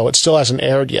HBO. It still hasn't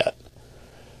aired yet.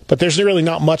 But there's really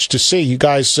not much to see. You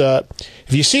guys, if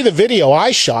you see the video I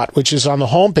shot, which is on the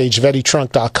homepage of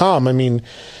EddieTrunk.com, I mean,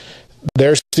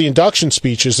 there's the induction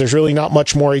speeches. There's really not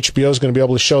much more HBO is going to be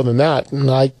able to show than that. And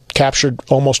I captured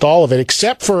almost all of it,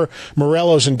 except for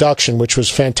Morello's induction, which was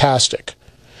fantastic.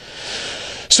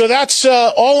 So that's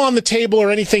all on the table or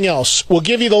anything else. We'll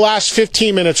give you the last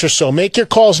 15 minutes or so. Make your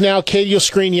calls now. Katie will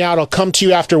screen you out. I'll come to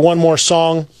you after one more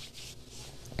song.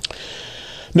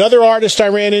 Another artist I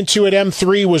ran into at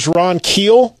M3 was Ron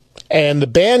Keel, and the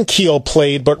band Keel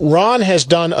played, but Ron has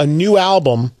done a new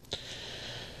album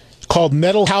called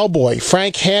Metal Cowboy.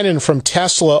 Frank Hannon from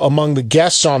Tesla among the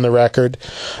guests on the record.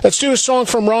 Let's do a song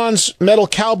from Ron's Metal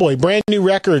Cowboy, brand new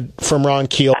record from Ron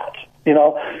Keel. You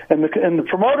know, and the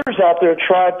promoters out there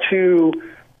tried to,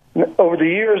 over the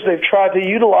years, they've tried to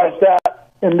utilize that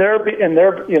in their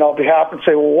behalf and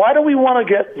say, well, why do we want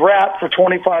to get Ratt for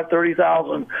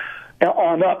 $25,000-$30,000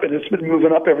 on up? And it's been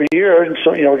moving up every year. And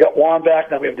so, we got Juan back,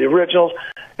 now we have the originals.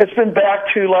 It's been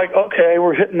back to like, okay,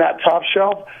 we're hitting that top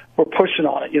shelf, we're pushing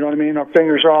on it. You know what I mean? Our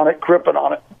fingers are on it, gripping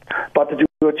on it, about to do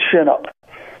a chin up.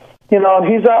 And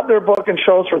he's out there booking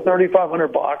shows for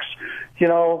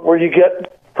 $3,500. Where you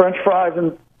get French fries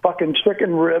and fucking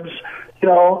chicken ribs,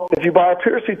 if you buy a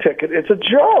Pearcy ticket. It's a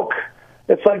joke.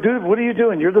 It's like, dude, what are you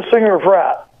doing? You're the singer of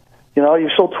Ratt. You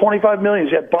sold 25 million.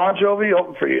 You had Bon Jovi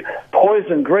open for you.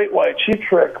 Poison, Great White, Cheap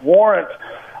Trick, Warrant.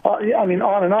 On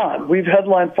and on. We've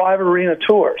headlined 5 arena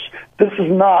tours. This is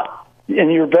not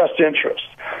in your best interest.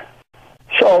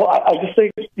 So I just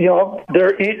think,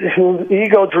 their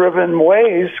ego-driven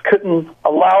ways couldn't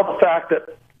allow the fact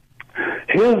that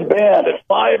his band, it's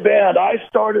my band, I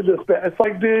started this band. It's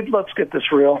like, dude, let's get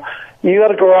this real. You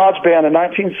got a garage band in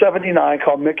 1979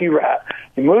 called Mickey Ratt.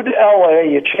 You moved to L.A.,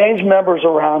 you changed members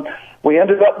around. We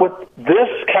ended up with this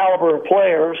caliber of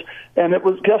players, and it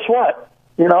was, guess what?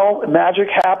 Magic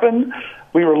happened.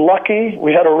 We were lucky.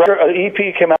 We had an EP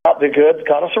came out, did good,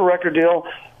 got us a record deal.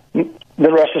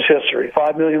 The rest is history.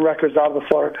 5 million records out of the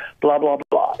floor, blah, blah,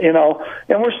 blah. And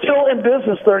we're still in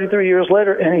business 33 years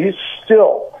later, and he's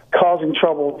still causing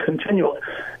trouble continually.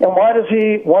 And why does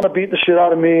he want to beat the shit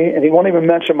out of me, and he won't even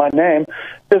mention my name?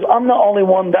 Because I'm the only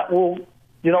one that will,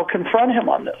 confront him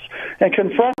on this. And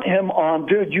confront him on,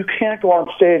 dude, you can't go on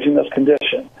stage in this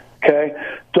condition, okay?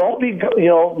 Don't be,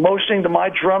 motioning to my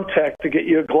drum tech to get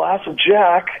you a glass of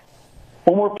Jack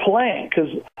when we're playing, because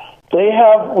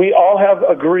we all have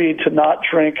agreed to not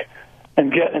drink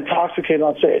and get intoxicated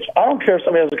on stage. I don't care if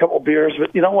somebody has a couple of beers,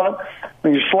 but you know what?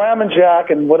 When you're slamming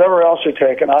Jack and whatever else you're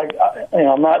taking,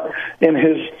 I'm not in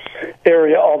his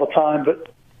area all the time,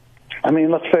 but I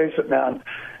mean, let's face it, man.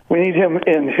 We need him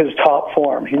in his top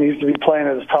form. He needs to be playing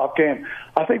at his top game.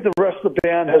 I think the rest of the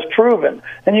band has proven,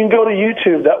 and you can go to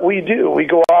YouTube, that we do. We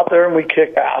go out there and we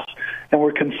kick ass, and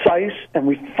we're concise, and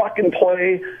we fucking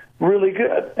play really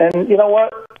good. And you know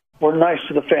what? We're nice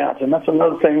to the fans, and that's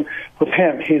another thing with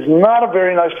him. He's not a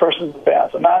very nice person to the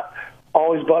fans, and that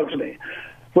always bugs me.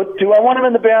 But do I want him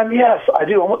in the band? Yes, I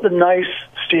do. I want the nice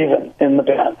Stephen in the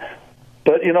band.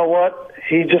 But you know what?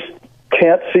 He just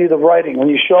can't see the writing. When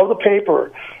you show the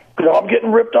paper, you know, I'm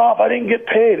getting ripped off. I didn't get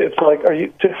paid. It's like, are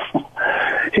you?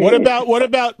 What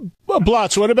about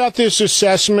Blotz? What about this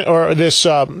assessment or this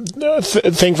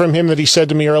thing from him that he said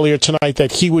to me earlier tonight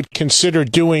that he would consider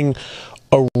doing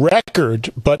a record,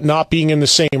 but not being in the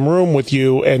same room with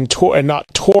you and not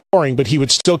touring, but he would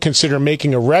still consider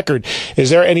making a record?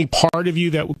 Is there any part of you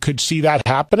that could see that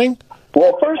happening?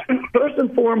 Well, first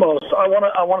and foremost, I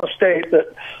want to state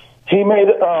that he made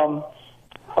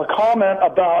a comment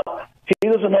about he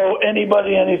doesn't owe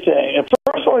anybody anything. And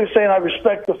first of all, he's saying, I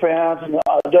respect the fans, and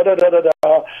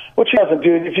which he doesn't,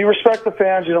 dude. If you respect the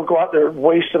fans, you don't go out there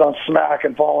wasted on smack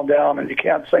and falling down, and you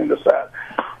can't sing the set.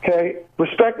 Okay?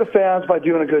 Respect the fans by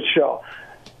doing a good show.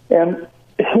 And,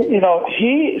 you know,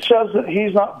 he says that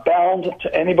he's not bound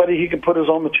to anybody. He can put his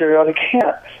own material out. He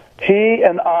can't. He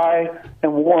and I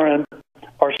and Warren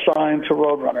are signed to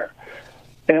Roadrunner.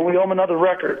 And we owe him another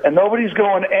record. And nobody's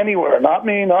going anywhere. Not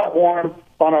me, not Warren,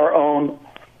 on our own.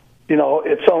 You know,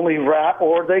 it's only Ratt,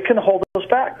 or they can hold us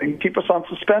back. They can keep us on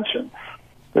suspension,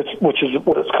 which is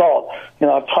what it's called. You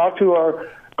know, I've talked to our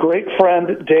great friend,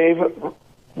 Dave,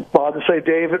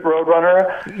 Dave at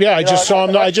Roadrunner. Yeah, I just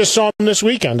saw him this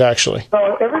weekend, actually.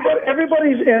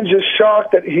 Everybody's in just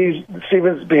shocked that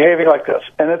Stephen's behaving like this.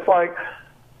 And it's like,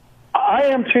 I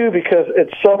am too, because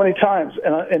it's so many times.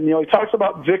 And you know, he talks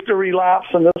about victory laps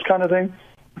and this kind of thing.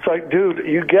 It's like, dude,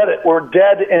 you get it. We're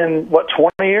dead in, 20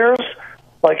 years?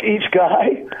 Like each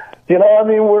guy? You know, I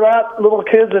mean, we're not little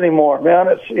kids anymore, man.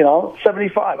 It's,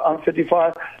 75. I'm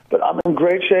 55, but I'm in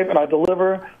great shape and I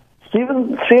deliver.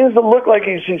 Stephen seems to look like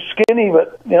he's skinny,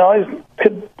 but,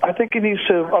 I think he needs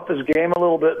to up his game a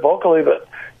little bit vocally, but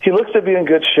he looks to be in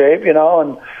good shape, but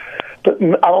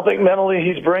I don't think mentally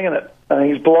he's bringing it. And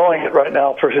he's blowing it right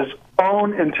now for his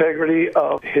own integrity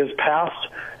of his past.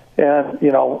 And,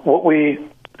 what we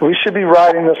should be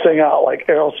riding this thing out like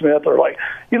Aerosmith, or like,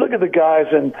 you look at the guys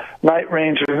in Night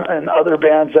Ranger and other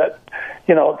bands that,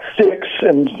 Styx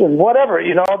and whatever,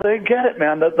 they get it,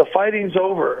 man. The fighting's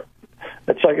over.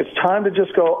 It's like, it's time to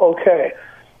just go, okay,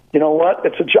 you know what?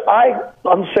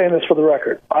 I'm saying this for the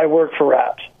record. I work for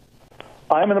Ratt.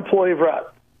 I'm an employee of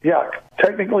Ratt. Yeah,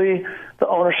 technically, the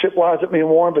ownership lies at me and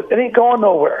Warren, but it ain't going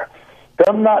nowhere.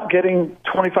 Them not getting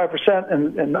 25%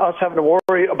 and us having to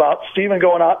worry about Stephen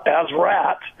going out as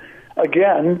Ratt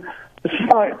again,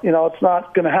 it's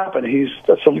not going to happen.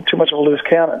 That's too much of a loose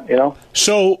cannon,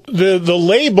 So the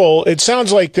label, it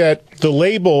sounds like that the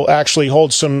label actually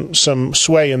holds some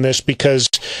sway in this, because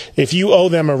if you owe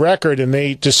them a record and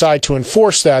they decide to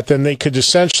enforce that, then they could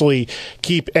essentially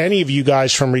keep any of you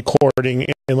guys from recording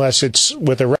unless it's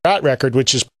with a Ratt record,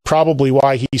 which is probably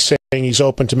why he's saying he's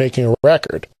open to making a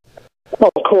record.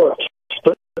 Well, of course.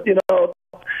 But,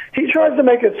 he tries to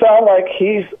make it sound like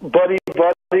he's buddy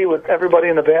with everybody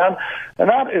in the band, and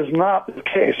that is not the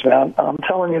case, man. I'm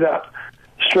telling you that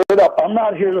straight up. I'm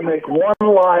not here to make one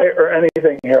lie or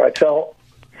anything here. I tell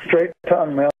straight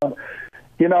tongue, man.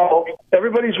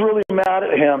 Everybody's really mad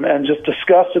at him and just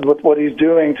disgusted with what he's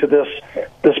doing to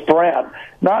this brand,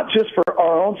 not just for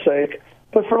our own sake,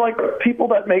 but for like people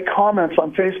that make comments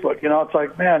on Facebook. It's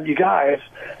like, man, you guys,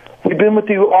 we've been with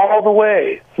you all the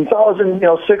way since I was in,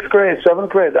 6th grade, 7th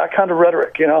grade, that kind of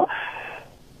rhetoric,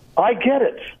 I get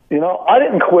it. I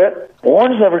didn't quit.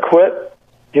 Warren's never quit.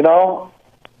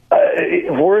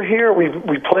 We're here.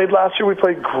 We played last year. We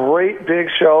played great big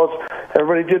shows.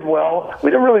 Everybody did well. We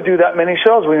didn't really do that many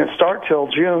shows. We didn't start till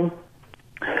June.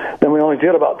 Then we only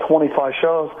did about 25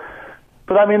 shows.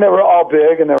 But, I mean, they were all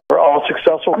big and they were all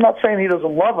successful. I'm not saying he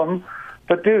doesn't love them,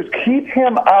 but, dude, keep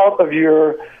him out of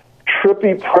your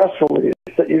trippy press release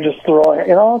that you're just throwing.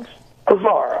 It's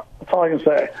bizarre. That's all I can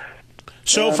say.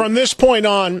 So from this point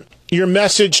on, your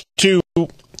message to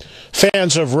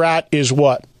fans of Ratt is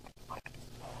what?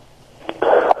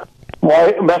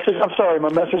 My message. I'm sorry. My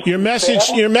message. Your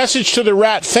message to the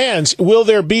Ratt fans. Will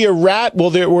there be a Ratt? Will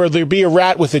there be a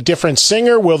Ratt with a different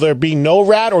singer? Will there be no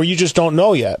Ratt, or you just don't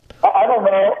know yet? I don't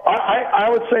know. I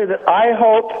would say that I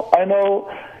hope. I know.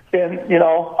 And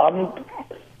I'm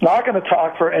not going to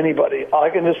talk for anybody. I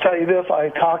can just tell you this. I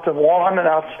talked to Juan and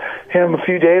asked him a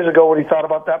few days ago what he thought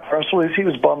about that press release. He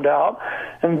was bummed out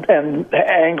and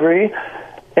angry.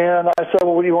 And I said,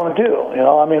 well, what do you want to do? You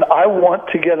know, I mean, I want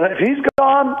to get – if he's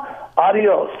gone,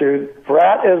 adios, dude.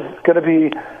 Ratt is going to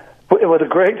be with a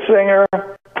great singer.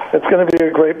 It's going to be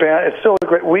a great band. It's still a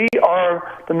great – we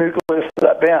are the nucleus of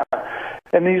that band.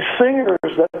 And these singers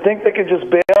that think they can just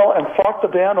bail and fuck the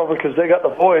band over because they got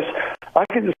the voice, I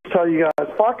can just tell you guys,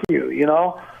 fuck you, you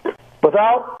know.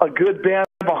 Without a good band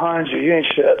behind you, you ain't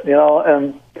shit, you know.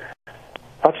 And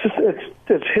that's just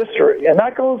it's history. And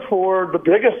that goes for the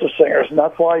biggest of singers. And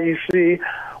that's why you see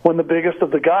when the biggest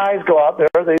of the guys go out there,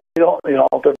 they don't, you know,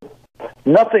 they're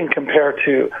nothing compared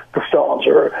to the Stones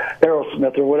or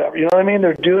Aerosmith or whatever. You know what I mean?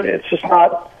 They're doing it's just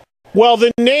not. Well,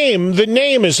 the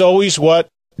name is always what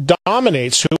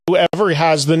dominates, whoever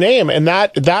has the name, and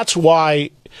that's why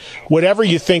whatever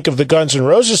you think of the Guns N'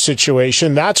 Roses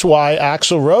situation, that's why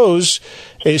Axl Rose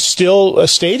is still a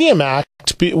stadium act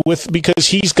because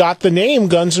he's got the name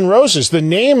Guns N' Roses. The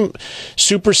name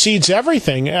supersedes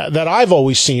everything that I've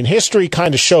always seen. History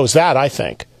kind of shows that, I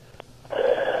think.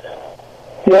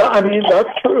 Yeah, I mean, that's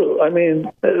true. I mean,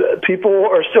 people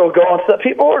are still going to that.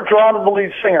 People are drawn to the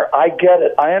lead singer. I get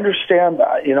it. I understand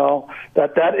that, you know,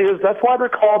 that's why they're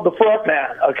called the front man,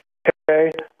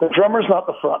 okay? The drummer's not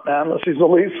the front man unless he's the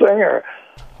lead singer.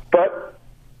 But,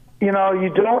 you know,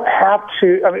 you don't have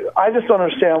to, I mean, I just don't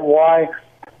understand why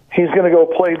he's going to go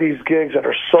play these gigs that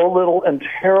are so little in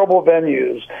terrible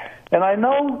venues. And I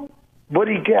know what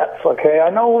he gets, okay? I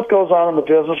know what goes on in the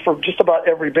business for just about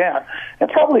every band. And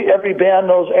probably every band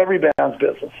knows every band's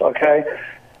business, okay?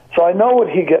 So I know what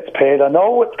he gets paid. I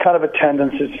know what kind of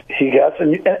attendances he gets.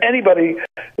 And anybody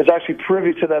is actually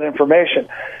privy to that information.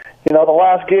 You know, the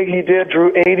last gig he did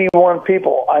drew 81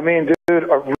 people. I mean, dude,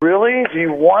 really? Do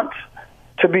you want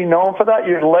to be known for that?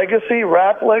 Your legacy,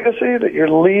 Ratt legacy, that you're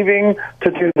leaving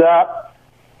to do that?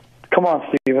 Come on,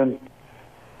 Stephen.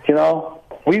 You know?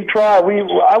 We've tried.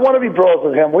 I want to be bros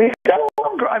with him. I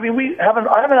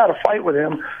haven't had a fight with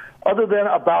him other than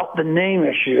about the name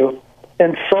issue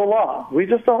in so long. We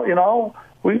just don't, you know,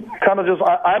 we kind of just,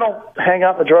 I don't hang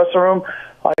out in the dressing room.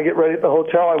 I get ready at the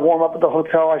hotel. I warm up at the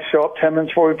hotel. I show up 10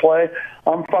 minutes before we play.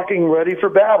 I'm fucking ready for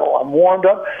battle. I'm warmed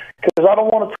up because I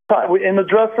don't want to, in the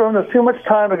dressing room, there's too much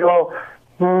time to go,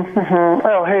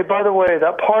 oh, hey, by the way,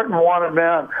 that part in Wanted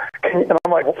Man, and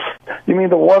I'm like, you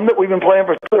mean the one that we've been playing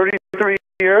for 33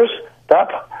 years?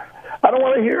 I don't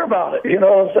want to hear about it, you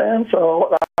know what I'm saying?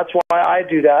 So that's why I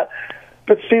do that.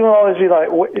 But Stephen will always be like,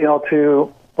 you know,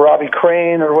 to Robbie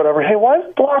Crane or whatever, hey, why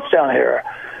is Blotz down here?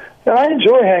 And I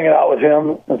enjoy hanging out with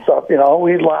him and stuff, you know,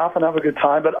 we laugh and have a good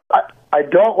time, but I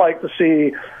don't like to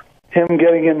see him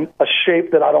getting in a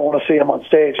shape that I don't want to see him on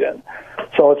stage in.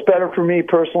 So it's better for me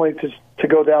personally to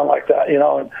go down like that, you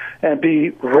know, and be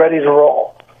ready to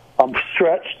roll. I'm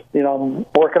stretched, you know, I'm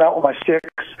working out with my sticks,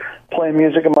 playing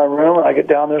music in my room, and I get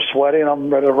down there sweaty and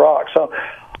I'm ready to rock. So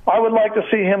I would like to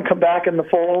see him come back in the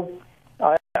fold.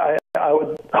 I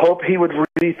would hope he would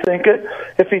rethink it.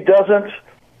 If he doesn't,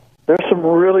 there's some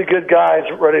really good guys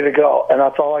ready to go, and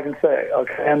that's all I can say,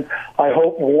 okay? And I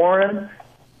hope Warren,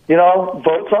 you know,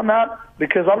 votes on that,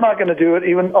 because I'm not going to do it,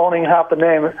 even owning half the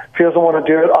name. If he doesn't want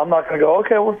to do it, I'm not going to go,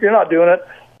 okay, well, if you're not doing it,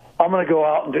 I'm going to go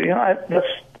out and do it. You know,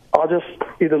 I'll just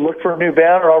either look for a new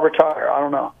band or I'll retire. I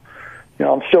don't know. You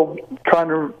know, I'm still trying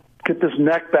to get this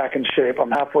neck back in shape.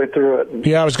 I'm halfway through it.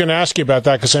 Yeah, I was going to ask you about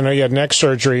that because I know you had neck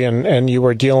surgery and you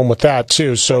were dealing with that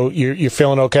too. So you're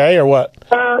feeling okay or what?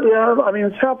 Yeah, I mean,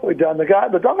 it's halfway done. The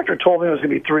doctor told me it was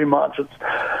going to be 3 months. It's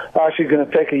actually going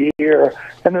to take a year.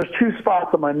 And there's 2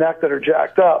 spots on my neck that are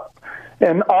jacked up.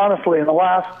 And honestly, in the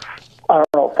last, I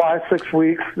don't know, 5-6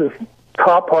 weeks, this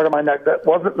top part of my neck that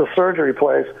wasn't the surgery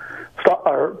place,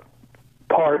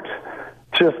 part,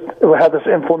 just had this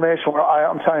inflammation where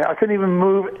I'm telling you, I couldn't even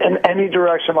move in any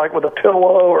direction, like with a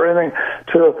pillow or anything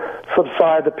to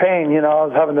subside the pain. You know, I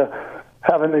was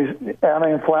having these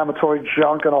anti-inflammatory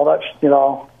junk and all that, you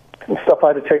know, stuff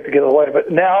I had to take to get it away.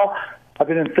 But now I've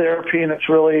been in therapy and it's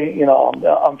really, you know,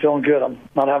 I'm feeling good. I'm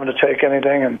not having to take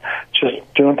anything and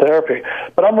just doing therapy.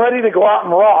 But I'm ready to go out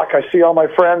and rock. I see all my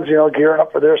friends, you know, gearing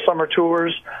up for their summer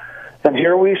tours. And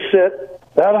here we sit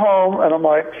at home and I'm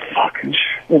like, fucking,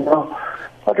 you know,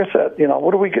 like I said, you know,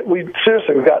 what do we get?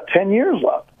 Seriously, we've got 10 years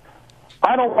left.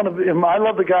 I don't want to, I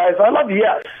love the guys. I love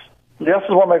Yes. Yes is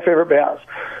one of my favorite bands.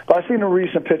 But I've seen a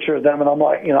recent picture of them and I'm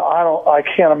like, you know, I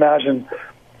can't imagine,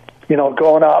 you know,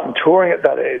 going out and touring at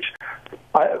that age.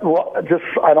 I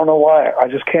don't know why. I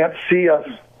just can't see us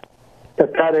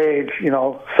at that age, you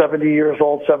know, 70 years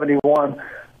old, 71,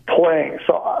 playing.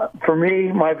 So for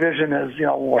me, my vision is,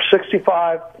 we're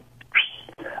 65,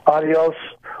 adios,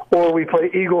 or we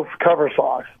play Eagles cover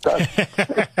songs.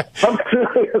 I'm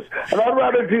serious. And I'd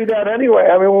rather do that anyway.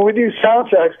 I mean, when we do sound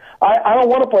checks, I don't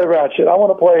want to play Ratchet. I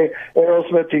want to play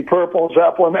Aerosmith, Deep Purple,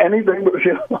 Zeppelin, anything but,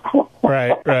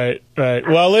 Right.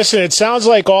 Well, listen, it sounds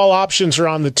like all options are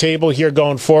on the table here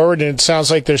going forward, and it sounds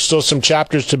like there's still some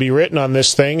chapters to be written on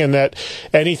this thing, and that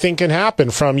anything can happen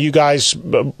from you guys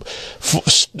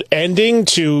ending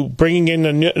to bringing in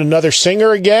another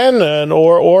singer again,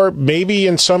 or maybe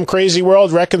in some crazy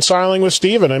world reconciling with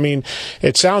Stephen. I mean,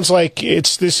 it sounds like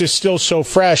this is still so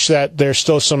fresh that there's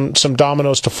still some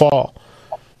dominoes to fall.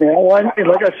 Yeah, well, like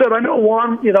I said, I know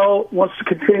Juan, wants to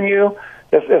continue.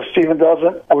 If Stephen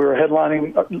doesn't, we were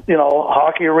headlining,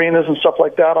 hockey arenas and stuff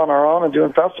like that on our own and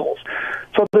doing festivals.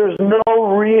 So there's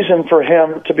no reason for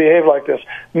him to behave like this,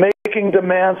 making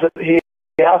demands that he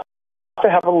has to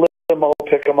have a limo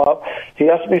pick him up. He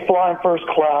has to be flying first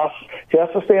class. He has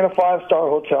to stay in a 5-star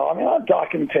hotel. I mean, I have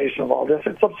documentation of all this.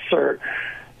 It's absurd.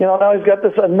 Now he's got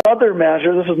this another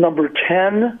manager. This is number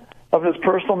 10 of his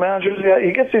personal managers. Yeah,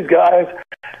 he gets these guys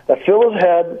that fill his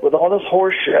head with all this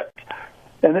horse shit,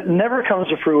 and it never comes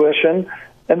to fruition.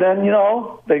 And then,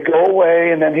 they go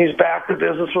away, and then he's back to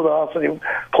business with us, and he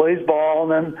plays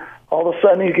ball, and then all of a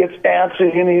sudden he gets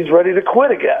antsy and he's ready to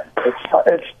quit again.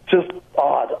 It's just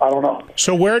odd. I don't know.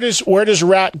 So where does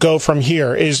Ratt go from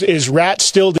here? Is Ratt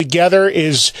still together? Are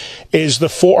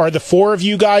the four of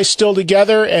you guys still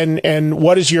together? And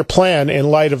what is your plan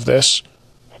in light of this?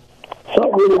 It's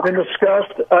not really been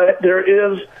discussed.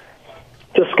 There is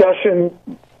discussion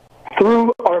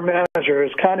through our manager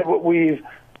is kind of what we've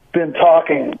been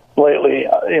talking lately.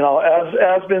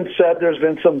 As been said, there's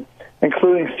been some,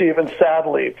 including Stephen,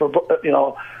 sadly, for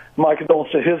my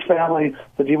condolences to his family,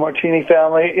 the DeMartini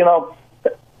family.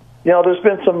 There's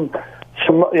been some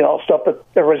stuff that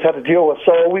everybody's had to deal with.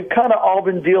 So we've kind of all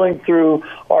been dealing through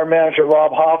our manager,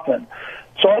 Rob Hoffman.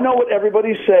 So I know what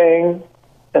everybody's saying,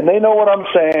 and they know what I'm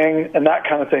saying, and that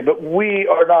kind of thing. But we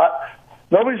are not.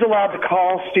 Nobody's allowed to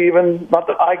call Stephen. Not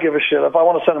that I give a shit. If I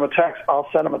want to send him a text, I'll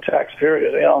send him a text.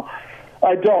 Period.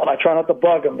 I don't. I try not to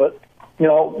bug him. But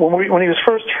when he was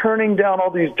first turning down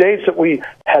all these dates that we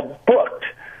had booked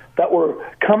that were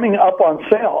coming up on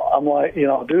sale, I'm like,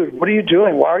 dude, what are you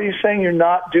doing? Why are you saying you're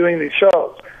not doing these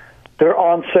shows? They're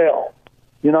on sale.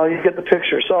 You get the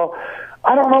picture. So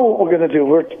I don't know what we're going to do.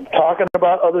 We're talking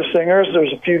about other singers.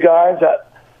 There's a few guys that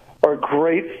are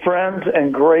great friends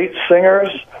and great singers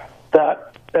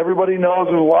that everybody knows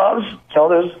and loves.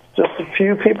 There's just a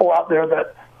few people out there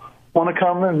that want to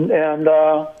come and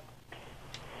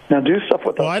do stuff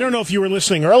with us. Well, I don't know if you were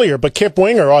listening earlier, but Kip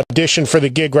Winger auditioned for the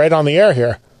gig right on the air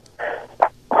here.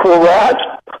 For Ratt?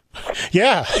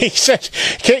 Yeah, he said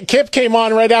Kip came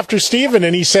on right after Stephen,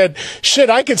 and he said, "Shit,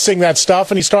 I could sing that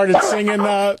stuff," and he started singing.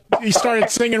 Round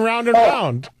and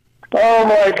Round. Oh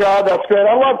my God, that's great!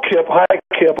 I love Kip. Hi,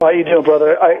 Kip. How you doing,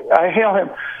 brother? I hail him.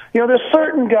 There's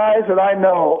certain guys that I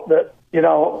know that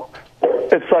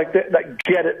it's like that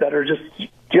get it, that are just,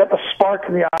 you have the spark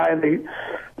in the eye, and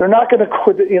they're not going to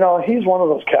quit. He's one of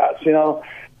those cats.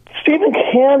 Stephen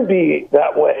can be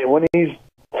that way when I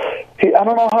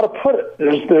don't know how to put it.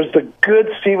 There's the good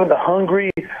Stephen, the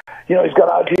hungry. He's got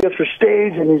ideas for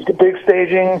stage, and he's got big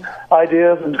staging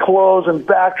ideas and clothes and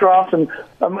backdrops, and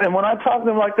when I talk to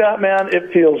him like that, man,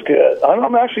 it feels good.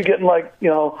 I'm actually getting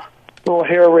little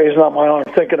hair raising on my arm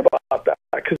thinking about that,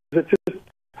 because it just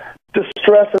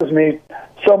distresses me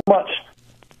so much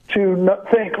to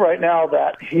think right now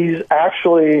that he's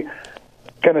actually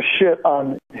going to shit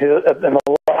on in the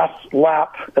last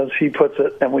lap, as he puts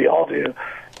it, and we all do.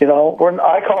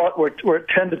 I call it, we're at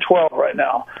 10 to 12 right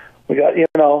now. We got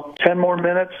 10 more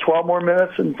minutes, 12 more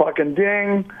minutes, and fucking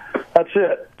ding, that's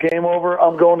it, game over.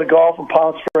 I'm going to golf in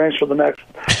Palm Springs for the next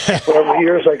whatever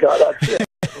years I got. That's it.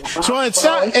 So it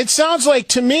sounds like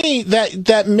to me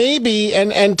that maybe,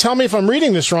 and tell me if I'm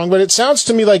reading this wrong, but it sounds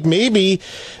to me like maybe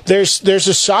there's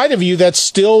a side of you that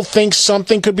still thinks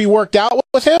something could be worked out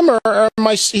with him, or am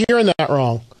I hearing that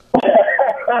wrong?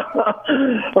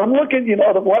 I'm looking,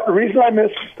 the reason I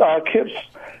missed Kip's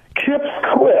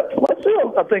quip. Let's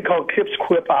do a thing called Kip's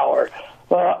Quip Hour.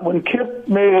 When Kip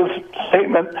made his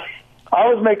statement, I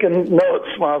was making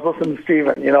notes when I was listening to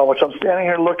Stephen, which I'm standing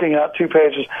here looking at 2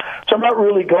 pages. So I'm not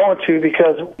really going to,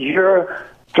 because you're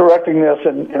directing this,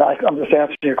 and I'm just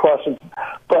answering your questions.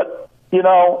 But, I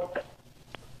don't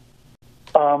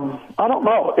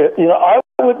know. I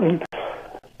wouldn't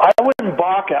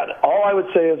balk at it. All I would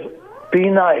say is, be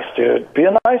nice, dude. Be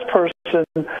a nice person.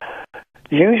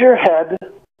 Use your head,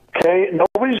 okay?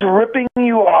 Nobody's ripping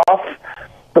you off.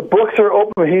 the books are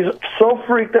open. He's so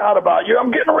freaked out about,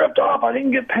 I'm getting ripped off. I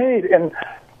didn't get paid. And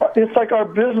it's like our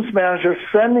business manager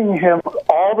sending him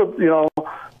all the,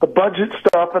 the budget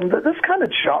stuff and this kind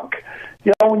of junk.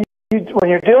 When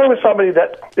you're dealing with somebody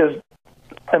that is,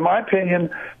 in my opinion,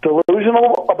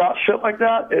 delusional about shit like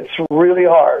that, it's really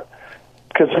hard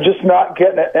because they're just not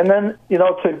getting it. And then,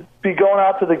 to be going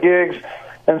out to the gigs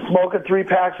and smoking 3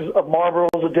 packs of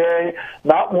Marlboros a day,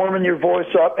 not warming your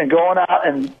voice up and going out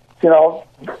and,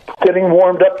 getting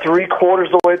warmed up 3/4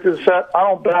 of the way through the set, I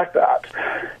don't back that.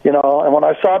 And when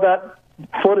I saw that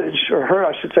footage, or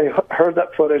heard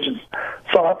that footage and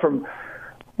saw it from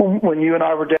when you and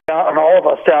I were down, and all of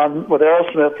us down with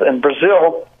Aerosmith in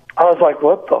Brazil, I was like,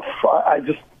 what the fuck?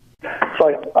 It's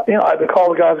like, I had to call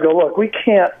the guys and go, look, we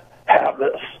can't have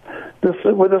this. This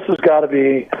has got to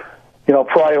be,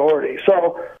 priority.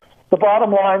 So the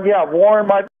bottom line, Warren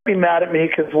might be mad at me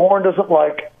because Warren doesn't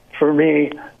like for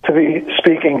me to be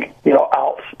speaking,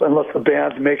 out unless the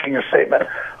band's making a statement.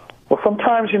 Well,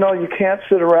 sometimes, you can't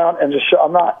sit around and just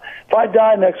if I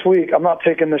die next week, I'm not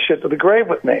taking this shit to the grave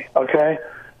with me, okay?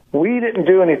 We didn't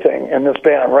do anything in this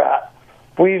band, Ratt.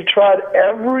 We've tried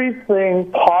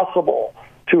everything possible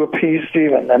to appease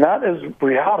Stephen, and that is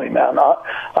reality, man.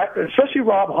 Especially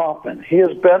Rob Hoffman. He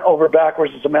has bent over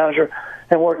backwards as a manager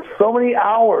and worked so many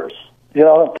hours.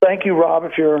 Thank you, Rob,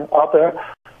 if you're out there.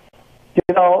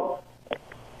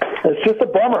 It's just a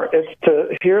bummer. It's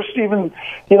to hear Stephen,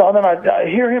 and then I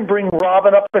hear him bring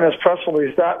Robin up in his press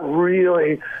release. That's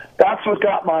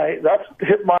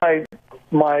hit my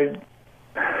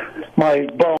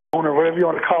bone, or whatever you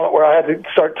want to call it, where I had to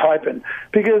start typing.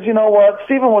 Because you know what?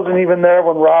 Stephen wasn't even there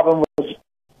when Robin was,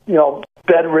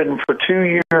 bedridden for 2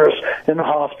 years in the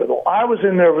hospital. I was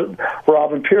in there with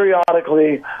Robin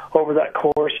periodically over that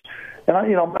course. And,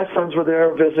 my sons were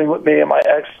there visiting with me and my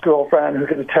ex-girlfriend who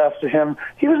could attest to him.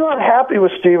 He was not happy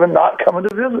with Stephen not coming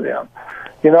to visit him,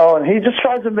 and he just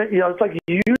tries to make, it's like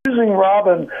using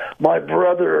Robin, my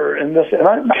brother, in this,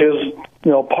 and his,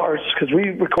 parts, because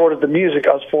we recorded the music,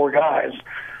 us 4 guys,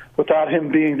 without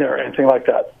him being there or anything like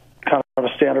that, kind of a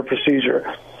standard procedure.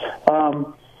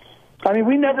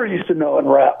 We never used to know in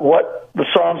Ratt what the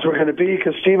songs were going to be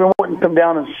because Stephen wouldn't come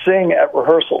down and sing at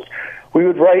rehearsals. We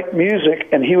would write music,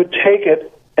 and he would take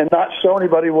it and not show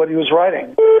anybody what he was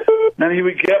writing. Then he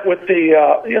would get with the,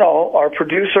 our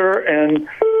producer, and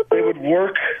they would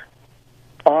work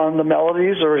on the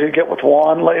melodies, or he'd get with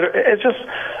Juan later. It's just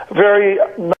very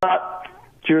not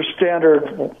your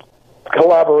standard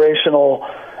collaborational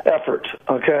effort,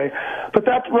 okay? But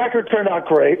that record turned out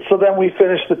great, so then we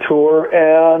finished the tour,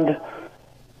 and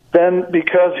then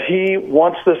because he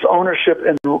wants this ownership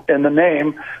in the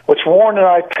name, which Warren and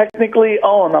I technically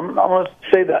own, I'm going to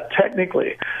say that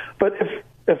technically, but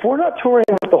if we're not touring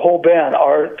with the whole band,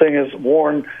 our thing is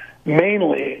Warren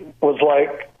mainly was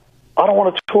like, I don't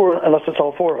want to tour unless it's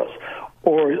all 4 of us,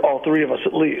 or all 3 of us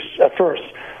at least, at first.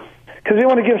 Because he didn't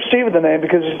want to give Stephen the name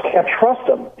because he can't trust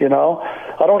him, He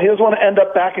doesn't want to end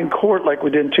up back in court like we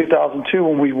did in 2002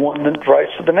 when we won the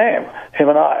rights to the name, him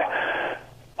and I.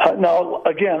 Now,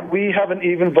 again, we have an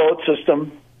even vote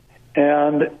system,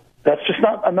 and that's just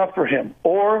not enough for him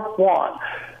or Juan.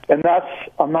 And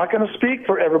I'm not going to speak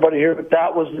for everybody here, but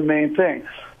that was the main thing.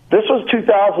 This was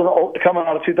 2000, coming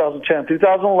out of 2010.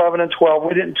 2011 and 12,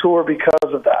 we didn't tour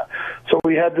because of that. So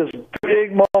we had this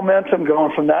big momentum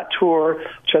going from that tour,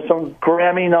 which had some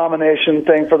Grammy nomination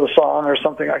thing for the song or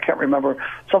something, I can't remember,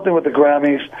 something with the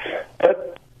Grammys.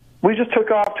 But we just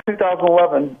took off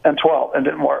 2011 and 12 and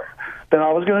didn't work. Then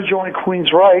I was going to join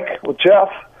Queensryche with Jeff,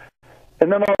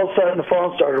 and then all of a sudden the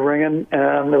phone started ringing,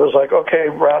 and it was like, okay,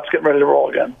 Ratt's getting ready to roll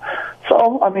again.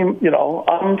 So, I'm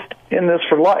in this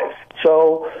for life.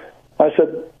 So I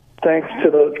said, thanks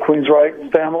to the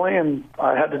Queensryche family, and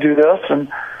I had to do this, and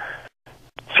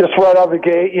just right out of the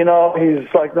gate,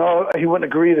 he's like, no, he wouldn't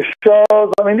agree to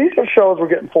shows. These are shows we're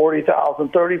getting 40,000,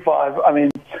 35,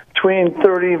 between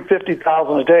 30 and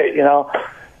 50,000 a day,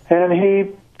 and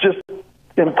he just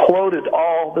imploded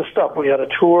all this stuff. We had a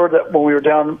tour that when we were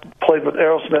down, played with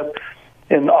Aerosmith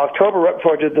in October, right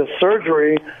before I did this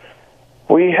surgery,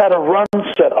 we had a run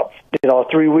set up, a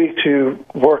 3-week to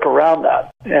work around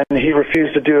that. And he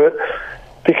refused to do it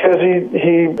because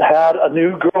he had a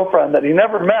new girlfriend that he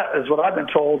never met, is what I've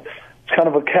been told. It's kind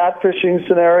of a catfishing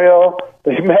scenario.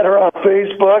 He met her on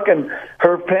Facebook, and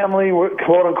her family,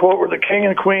 quote unquote, were the king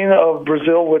and queen of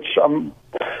Brazil, which I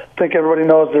think everybody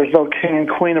knows there's no king and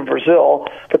queen of Brazil.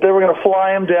 But they were going to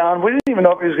fly him down. We didn't even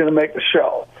know if he was going to make the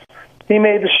show. He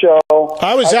made the show.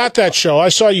 I was at that show. I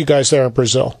saw you guys there in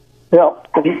Brazil. Yeah,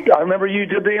 I remember you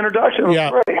did the introduction. It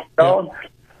was great.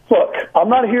 Look, I'm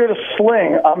not here to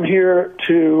sling. I'm here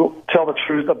to tell the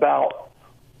truth about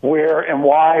where and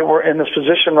why we're in this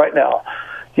position right now.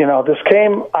 You know, this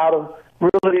came out of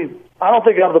really, I don't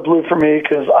think out of the blue for me,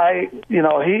 because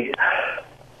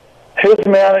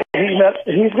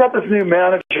he's got this new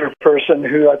manager person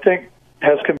who I think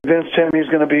has convinced him he's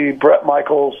going to be Bret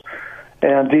Michaels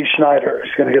and Dee Snider.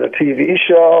 He's going to get a TV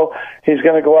show. He's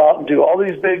going to go out and do all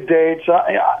these big dates.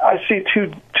 I see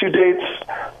two dates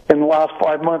in the last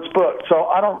 5 months booked, so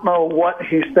I don't know what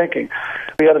he's thinking.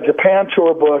 We had a Japan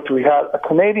tour booked. We had a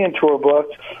Canadian tour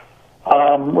booked.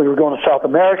 We were going to South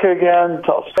America again,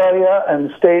 to Australia and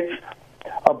the States.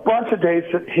 A bunch of dates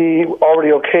that he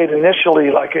already okayed initially,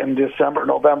 like in December,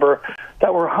 November,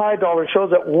 that were high-dollar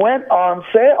shows that went on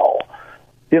sale.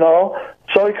 You know,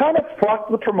 so he kind of fucked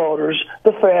the promoters,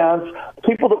 the fans,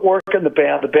 people that work in the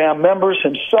band members,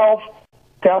 himself,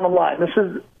 down the line. This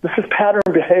is pattern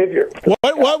behavior.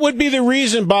 What would be the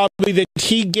reason, Bobby, that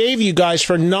he gave you guys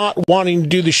for not wanting to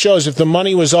do the shows if the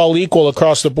money was all equal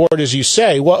across the board, as you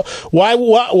say? Why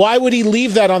would he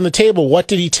leave that on the table? What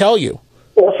did he tell you?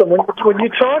 Listen, when you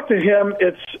talk to him,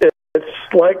 it's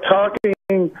like talking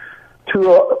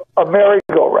to a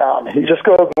merry-go-round. He just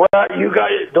goes, well, you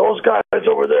guys, those guys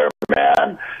over there,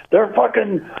 man, they're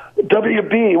fucking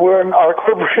WB, where our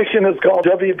corporation is called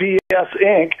WBS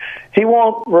Inc. He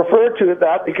won't refer to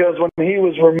that because when he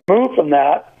was removed from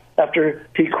that, after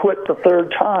he quit the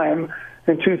third time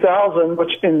in 2000,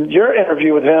 which in your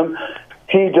interview with him,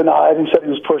 he denied and said he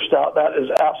was pushed out. That is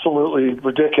absolutely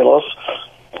ridiculous.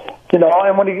 You know,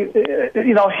 and when his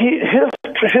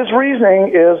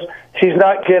reasoning is he's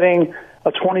not getting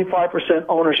a 25%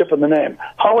 ownership in the name.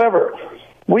 However,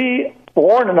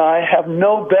 Warren and I, have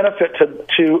no benefit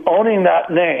to owning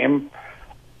that name,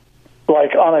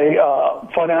 like on a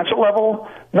financial level,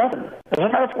 nothing. As a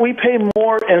matter of fact, we pay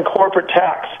more in corporate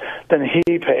tax than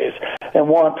he pays and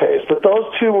Warren pays. But those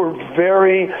two were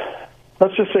very,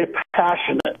 let's just say,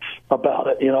 passionate about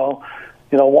it, you know.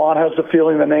 You know, Juan has the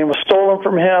feeling the name was stolen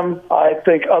from him. I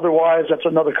think otherwise. That's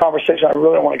another conversation I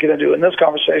really don't want to get into in this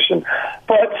conversation.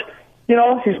 But, you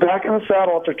know, he's back in the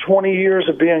saddle after 20 years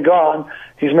of being gone.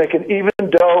 He's making even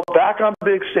dough, back on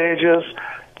big stages.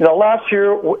 You know, last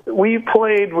year we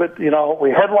played with, you know,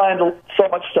 we headlined so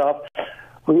much stuff.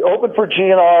 We opened for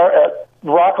GNR at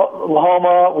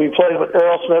Rocklahoma. We played with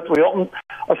Aerosmith. We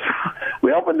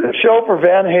opened the show for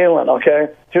Van Halen,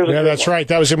 okay? Yeah, that's right.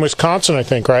 That was in Wisconsin, I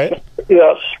think, right?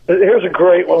 Yes. Here's a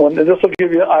great one. This will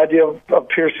give you an idea of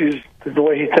Pearcy's, the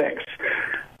way he thinks.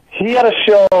 He had a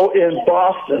show in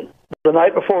Boston the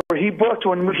night before he booked,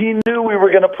 when he knew we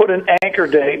were going to put an anchor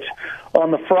date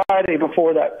on the Friday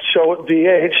before that show at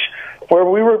VH, where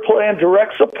we were playing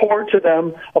direct support to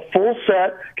them, a full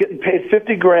set, getting paid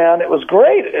 $50,000. It was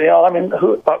great. You know, I mean,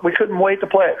 we couldn't wait to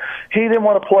play it. He didn't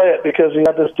want to play it because he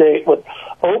had this date with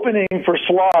opening for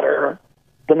Slaughter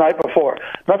the night before.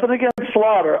 Nothing against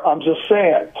Slaughter. I'm just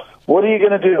saying, what are you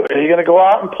going to do? Are you going to go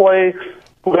out and play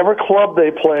whatever club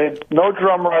they played? No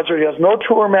drum riser. He has no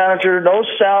tour manager, no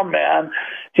sound man.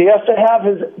 He has to have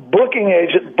his booking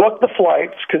agent book the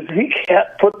flights because he can't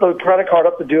put the credit card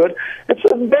up to do it. It's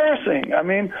embarrassing. I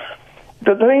mean,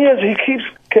 the thing is, he keeps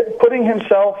putting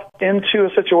himself into a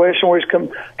situation where he's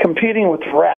competing with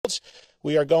rats.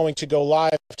 We are going to go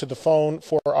live to the phone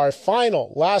for our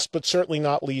final, last but certainly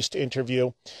not least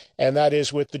interview, and that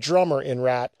is with the drummer in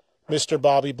Ratt, Mr.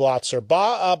 Bobby Blotzer.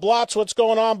 Blotz, what's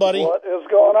going on, buddy? What is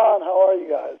going on? How are you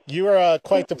guys? You are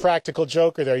quite the practical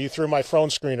joker there. You threw my phone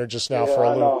screener just now for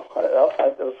a loop. I know.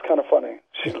 It was kind of funny.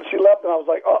 She left, and I was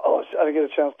like, oh, I didn't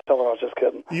get a chance to tell her I was just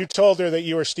kidding. You told her that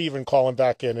you were Stephen calling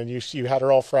back in, and you had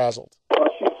her all frazzled. Oh,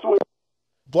 she's sweet.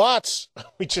 Blotz,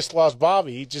 we just lost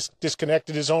Bobby. He just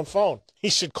disconnected his own phone. He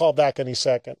should call back any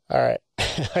second. All right.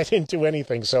 I didn't do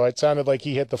anything, so it sounded like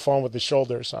he hit the phone with his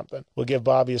shoulder or something. We'll give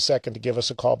Bobby a second to give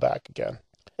us a call back again.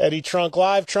 Eddie Trunk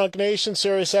Live, Trunk Nation,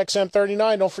 Sirius XM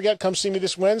 39. Don't forget, come see me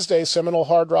this Wednesday, Seminole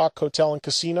Hard Rock Hotel and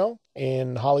Casino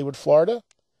in Hollywood, Florida,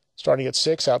 starting at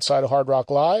 6 outside of Hard Rock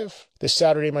Live. This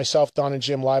Saturday, myself, Don, and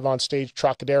Jim live on stage,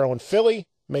 Trocadero in Philly.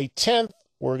 May 10th,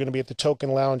 we're going to be at the Token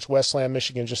Lounge, Westland,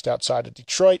 Michigan, just outside of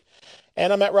Detroit.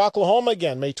 And I'm at Rocklahoma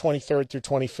again, May 23rd through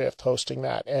 25th, hosting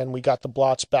that. And we got the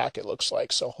Blots back, it looks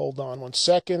like. So hold on 1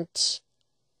 second.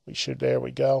 There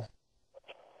we go.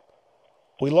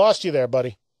 We lost you there,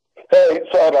 buddy. Hey,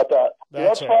 sorry about that.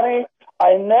 That's you know what's funny?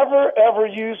 I never, ever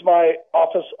use my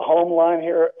office home line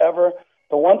here, ever.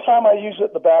 The one time I use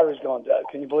it, the battery's going dead.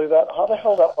 Can you believe that? How the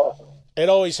hell is that possible? It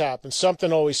always happens.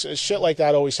 Shit like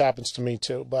that always happens to me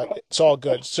too, but it's all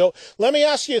good. So let me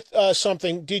ask you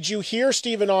something. Did you hear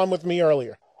Stephen on with me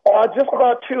earlier? Just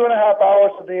about 2.5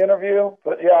 hours of the interview,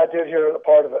 but yeah, I did hear a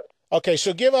part of it. Okay,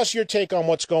 so give us your take on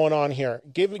what's going on here.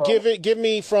 Give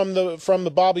me from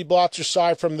the Bobby Blotzer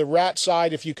side, from the Ratt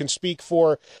side, if you can speak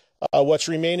for what's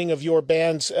remaining of your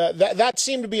bands. That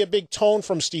seemed to be a big tone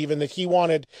from Stephen, that he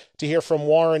wanted to hear from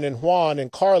Warren and Juan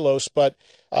and Carlos, but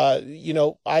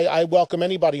I welcome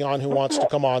anybody on who wants to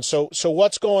come on. So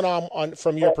what's going on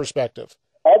from your perspective?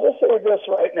 I'll just say this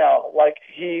right now. Like,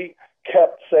 he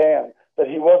kept saying that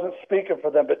he wasn't speaking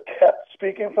for them, but kept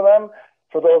speaking for them.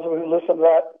 For those who listen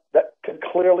to that could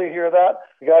clearly hear that.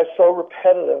 The guy's so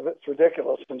repetitive, it's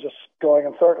ridiculous and just going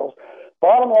in circles.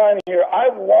 Bottom line here, I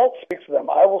won't speak for them.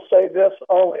 I will say this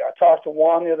only. I talked to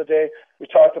Juan the other day. We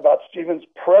talked about Stephen's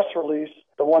press release,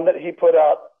 the one that he put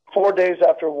out 4 days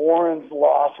after Warren's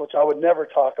loss, which I would never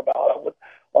talk about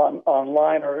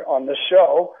online or on this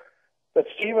show. But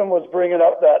Stephen was bringing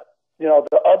up that,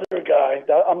 the other guy,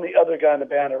 I'm the other guy in the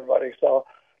band, everybody. So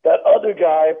that other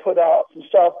guy put out some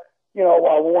stuff,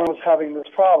 while Warren was having this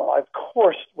problem. I, of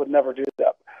course, would never do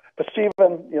that. But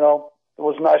Stephen,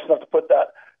 was nice enough to put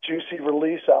that juicy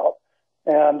release out.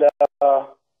 And I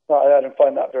didn't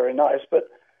find that very nice. But,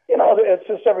 it's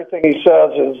just everything he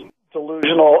says is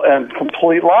delusional and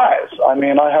complete lies. I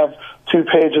mean, I have 2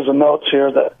 pages of notes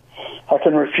here that I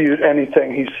can refute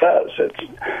anything he says. It's,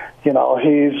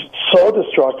 he's so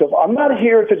destructive. I'm not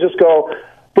here to just go,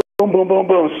 boom, boom, boom,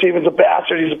 boom, Stephen's a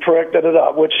bastard, he's a prick,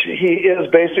 da-da-da, which he is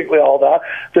basically all that.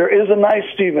 There is a nice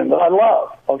Stephen that I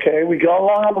love, okay? We go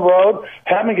along on the road,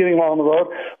 have been getting along on the road,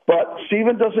 but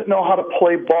Stephen doesn't know how to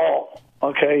play ball,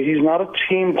 okay? He's not a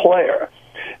team player.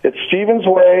 It's Stephen's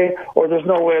way or there's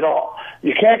no way at all.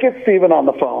 You can't get Stephen on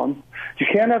the phone. You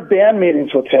can't have band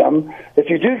meetings with him. If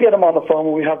you do get him on the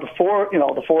phone, we have the four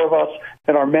of us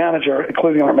and our manager,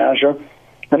 including our manager,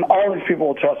 and all these people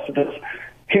will attest to this.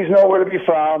 He's nowhere to be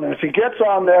found, and if he gets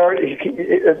on there,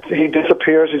 he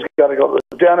disappears. He's got to go to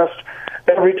the dentist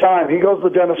every time. He goes to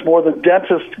the dentist more than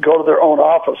dentists go to their own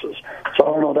offices. So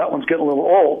I don't know, that one's getting a little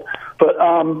old. But,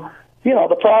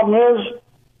 the problem is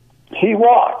he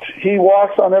walked. He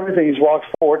walks on everything. He's walked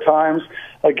 4 times.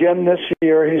 Again this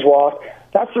year he's walked.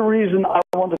 That's the reason I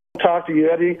wanted to talk to you,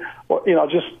 Eddie,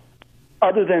 just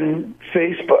other than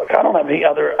Facebook. I don't have any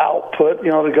other output,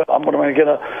 I'm going to get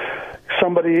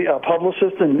a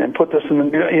publicist and put this in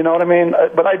the, you know what I mean?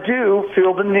 But I do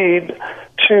feel the need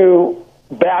to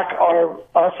back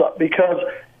us up because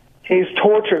he's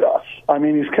tortured us. I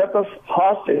mean, he's kept us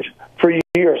hostage for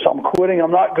years. I'm quitting.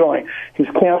 I'm not going. He's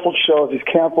canceled shows. He's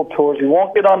canceled tours. He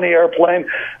won't get on the airplane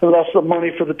unless the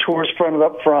money for the tour is fronted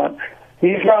up front.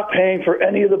 He's not paying for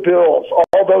any of the bills,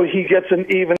 although he gets an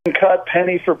even cut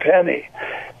penny for penny.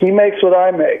 He makes what I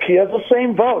make. He has the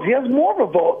same vote. He has more of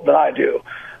a vote than I do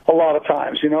a lot of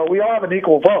times. We all have an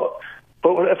equal vote.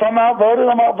 But if I'm outvoted,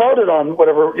 I'm outvoted on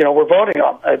whatever, we're voting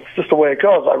on. It's just the way it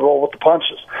goes. I roll with the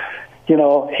punches. He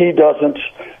doesn't.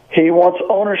 He wants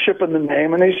ownership in the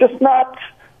name, and he's just not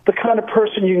the kind of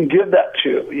person you can give that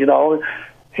to,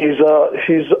 He's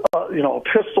a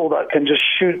pistol that can just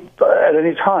shoot at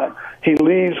any time. He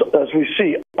leaves, as we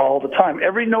see, all the time.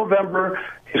 Every November,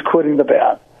 he's quitting the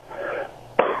band.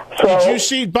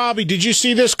 So, Bobby, did you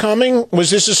see this coming?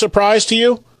 Was this a surprise to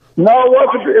you? No,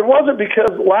 it wasn't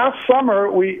because last summer,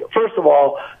 first of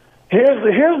all, here's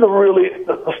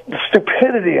the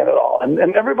stupidity in it all.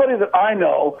 And everybody that I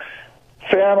know,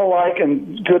 fan alike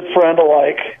and good friend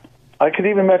alike, I could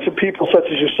even mention people such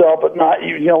as yourself, but not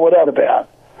you, without a band.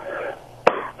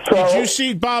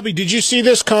 So, Bobby, did you see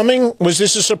this coming? Was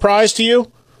this a surprise to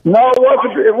you? No,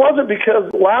 it wasn't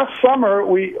because last summer,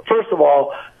 first of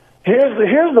all, here's the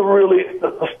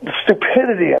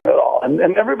stupidity in it all.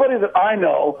 And everybody that I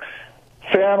know,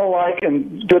 fan alike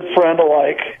and good friend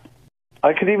alike,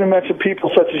 I could even mention people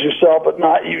such as yourself, but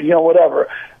not you, whatever.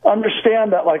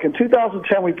 Understand that, like in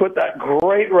 2010, we put that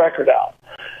great record out.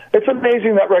 It's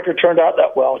amazing that record turned out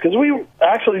that well because we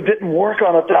actually didn't work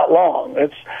on it that long.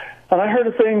 And I heard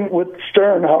a thing with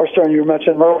Howard Stern, you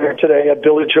mentioned earlier today, had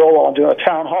Billy Joel on doing a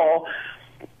town hall,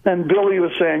 and Billy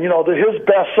was saying, his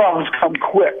best songs come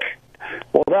quick.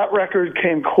 Well, that record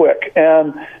came quick,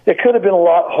 and it could have been a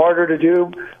lot harder to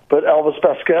do, but Elvis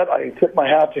Basquette, I tip my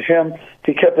hat to him.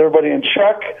 He kept everybody in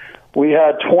check. We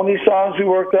had 20 songs we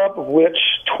worked up, of which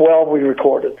 12 we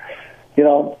recorded.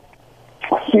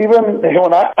 Stephen,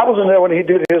 when I wasn't there when he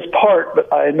did his part,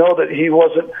 but I know that he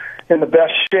wasn't in the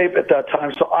best shape at that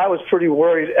time, so I was pretty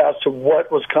worried as to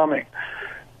what was coming.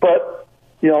 But,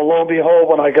 lo and behold,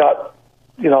 when I got,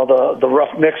 the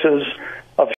rough mixes